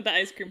 I just went to the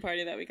ice cream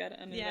party that we got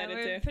Yeah, uninvited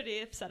we're to. pretty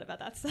upset about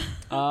that stuff.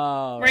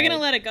 Oh, We're gonna right.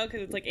 let it go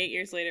because it's like 8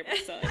 years later. But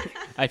still, like,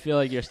 I feel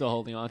like you're still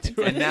holding on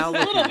to And it. now a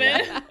look little at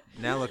bit. you.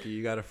 Now look at you.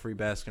 You got a free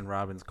Baskin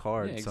Robbins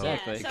card. Yeah, so-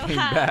 exactly. Yeah, so Came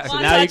ha, back. we're So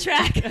on now that you-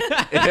 track.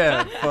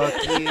 Yeah, fuck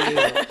you.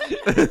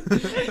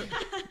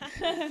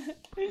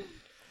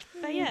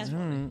 But yeah,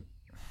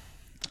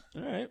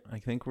 All right. I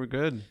think we're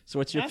good. So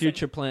what's your Awesome.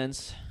 future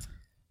plans?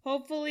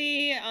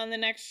 hopefully on the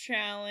next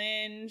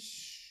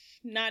challenge,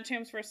 not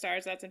Champs for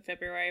Stars. That's in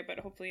February, but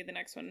hopefully the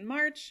next one in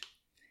March.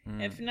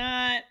 If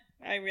not,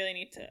 I really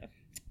need to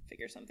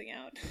figure something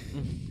out.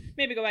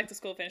 Maybe go back to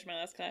school, finish my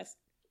last class.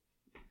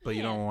 But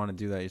you don't want to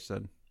do that, you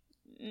said.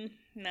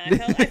 No, I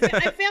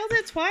failed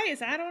it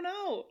twice. I don't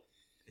know.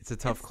 It's a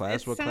tough class.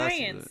 It's What science.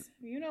 class is it?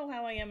 You know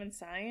how I am in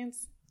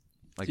science.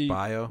 Like Do you-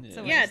 bio?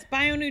 Yeah. Yeah, it's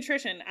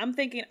bionutrition. I'm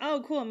thinking,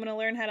 oh, cool, I'm going to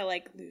learn how to,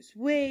 like, lose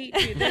weight,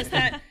 do this,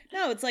 that.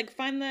 No, it's like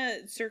find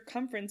the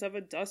circumference of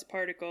a dust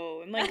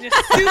particle and, like, just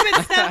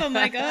stupid stuff. I'm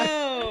like,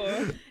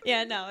 oh.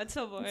 Yeah, no, it's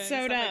so boring.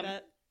 So Stuff dumb. Like,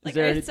 that. Like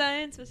there earth any-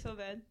 science was so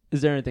bad.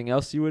 Is there anything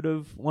else you would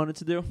have wanted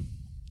to do?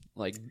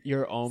 Like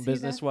your own See,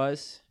 business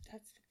wise?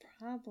 That's the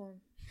problem.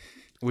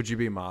 Would you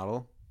be a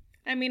model?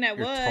 I mean, I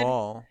You're would.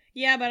 tall.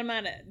 Yeah, but I'm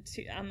not,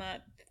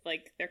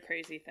 like, they're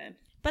crazy thin.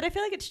 But I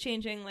feel like it's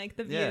changing, like,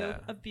 the view Yeah,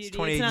 of it's beauty. It's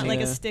not 2018. like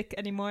a Yeah. stick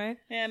anymore.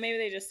 Yeah, maybe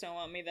they just don't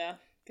want me, though,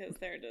 because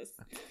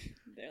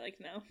they're like,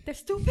 no. They're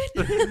stupid.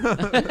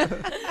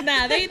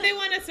 Nah, they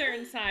want a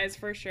certain size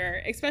for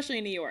sure, especially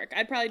in New York.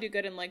 I'd probably do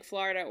good in, like,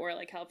 Florida or,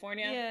 like,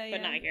 California, Yeah, but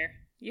yeah. not here.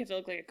 You have to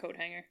look like a coat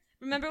hanger.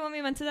 Remember when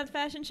we went to that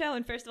fashion show?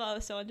 And first of all, I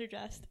was so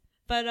underdressed.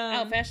 But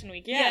Oh, Fashion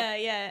Week, yeah,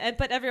 yeah.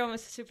 But everyone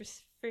was super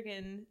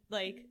freaking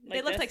like they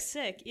Like looked this? like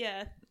sick.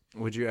 Yeah.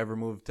 Would you ever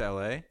move to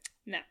LA?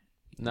 No.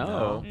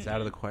 No. It's out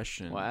of the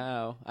question.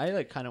 Wow. I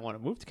like kind of want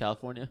to move to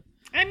California.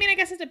 I mean, I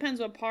guess it depends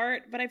what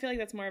part, but I feel like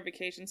that's more a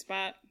vacation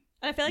spot.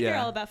 And I feel like Yeah. they're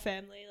all about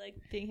family, like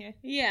being here.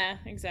 Yeah,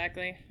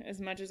 exactly.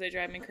 As much as they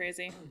drive me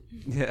crazy.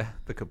 Yeah,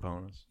 the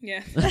Componos.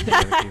 Yeah.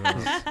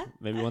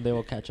 Maybe one day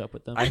we'll catch up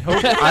with them. I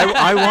hope.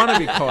 I want to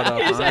be caught up.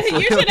 You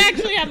Honestly. should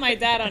actually have my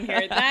dad on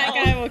here. That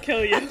guy will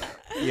kill you.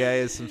 Yeah,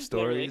 he has some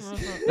stories.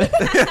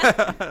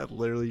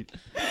 Literally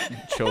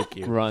choke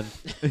you. Run.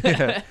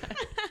 Yeah.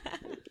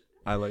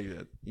 I like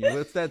that. You know,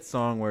 it's that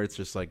song where it's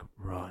just like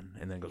run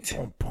and then go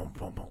boom, boom,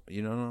 boom, boom.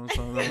 You know what I'm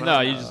talking about? No,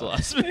 you just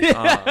lost me. We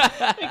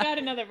got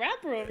another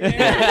rapper over there.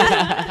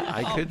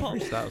 I could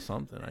freestyle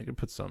something. I could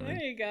put something.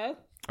 There you go.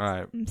 All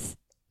right.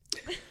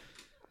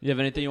 You have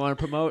anything you want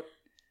to promote?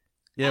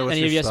 Yeah. What's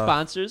Any of your stuff?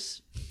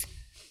 sponsors?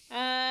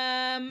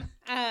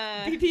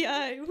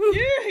 BPI. Woo.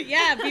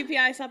 Yeah,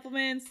 BPI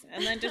supplements,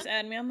 and then just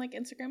add me on like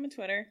Instagram and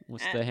Twitter.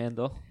 What's the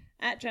handle?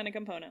 At Jenna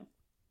Compono.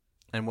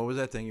 And what was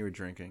that thing you were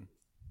drinking?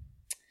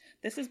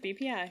 This is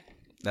BPI.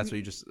 That's what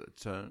you just.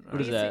 What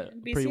is that?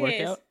 BCAs.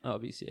 Pre-workout? Oh,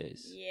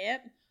 BCAs.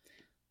 Yep.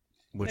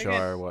 Which They're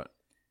good. are what?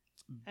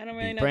 I don't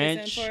really know Branch.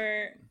 what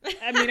they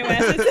stand for amino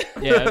acids.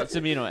 Yeah, it's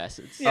amino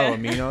acids. Yeah. Oh,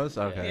 aminos.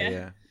 Okay,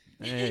 Yeah.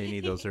 yeah. You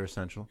need those. They're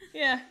essential.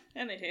 Yeah,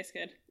 and they taste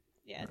good.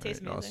 Yeah, it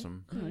tastes All right, amazing.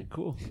 awesome. All right,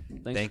 cool.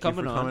 Thanks Thank for you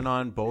for coming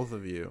on, both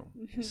of you.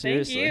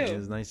 Seriously. Thank It you.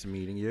 was nice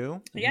meeting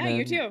you. Yeah, And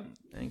you then- too.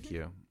 Thank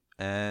you.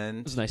 It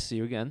And was nice to see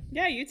you again.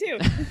 Yeah, you too.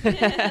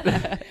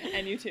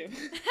 And you too.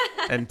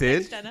 and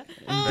did Jenna. Did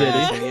he?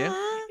 Thank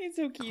you. He's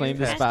so cute. Claim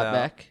the Passed spot out.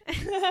 back.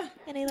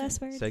 Any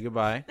last words? Say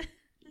goodbye.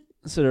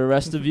 So the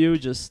rest of you,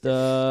 just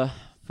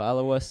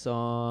follow us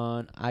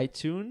on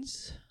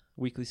iTunes,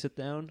 weekly sit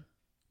down,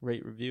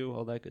 rate, review,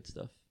 all that good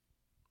stuff.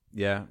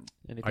 Yeah.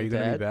 Anything Are you to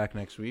gonna add? be back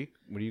next week?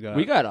 What do you got?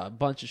 We got a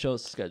bunch of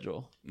shows to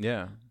schedule.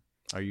 Yeah.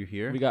 Are you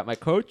here? We got my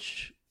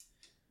coach.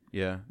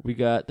 Yeah. We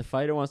got the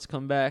fighter wants to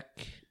come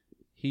back.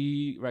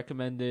 He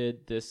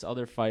recommended this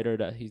other fighter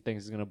that he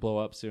thinks is gonna blow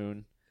up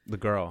soon. The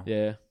girl.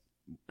 Yeah.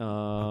 A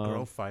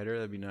girl fighter.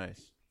 That'd be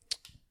nice.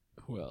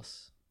 Who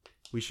else?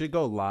 We should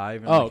go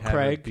live and Oh, have her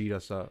Craig. beat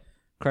us up.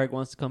 Craig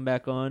wants to come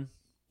back on.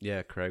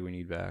 Yeah, Craig, we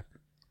need back.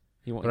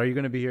 He wants. But are you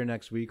gonna be here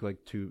next week?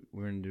 Like two?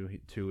 We're gonna do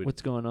two.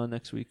 What's going on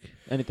next week?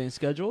 Anything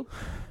scheduled?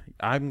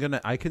 I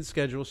can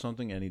schedule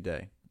something any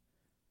day.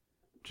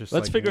 Just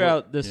Let's like figure what-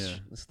 out this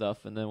yeah.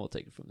 stuff and then we'll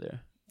take it from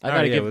there. I All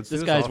gotta right, yeah, give let's do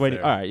this this guy's off waiting.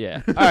 there. All right,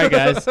 yeah. All right,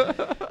 guys.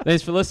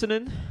 Thanks for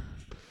listening. Is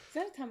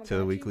that a Tamagotchi? to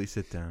the weekly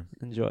sit down.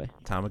 Enjoy.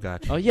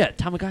 Tamagotchi. Oh yeah,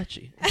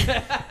 Tamagotchi.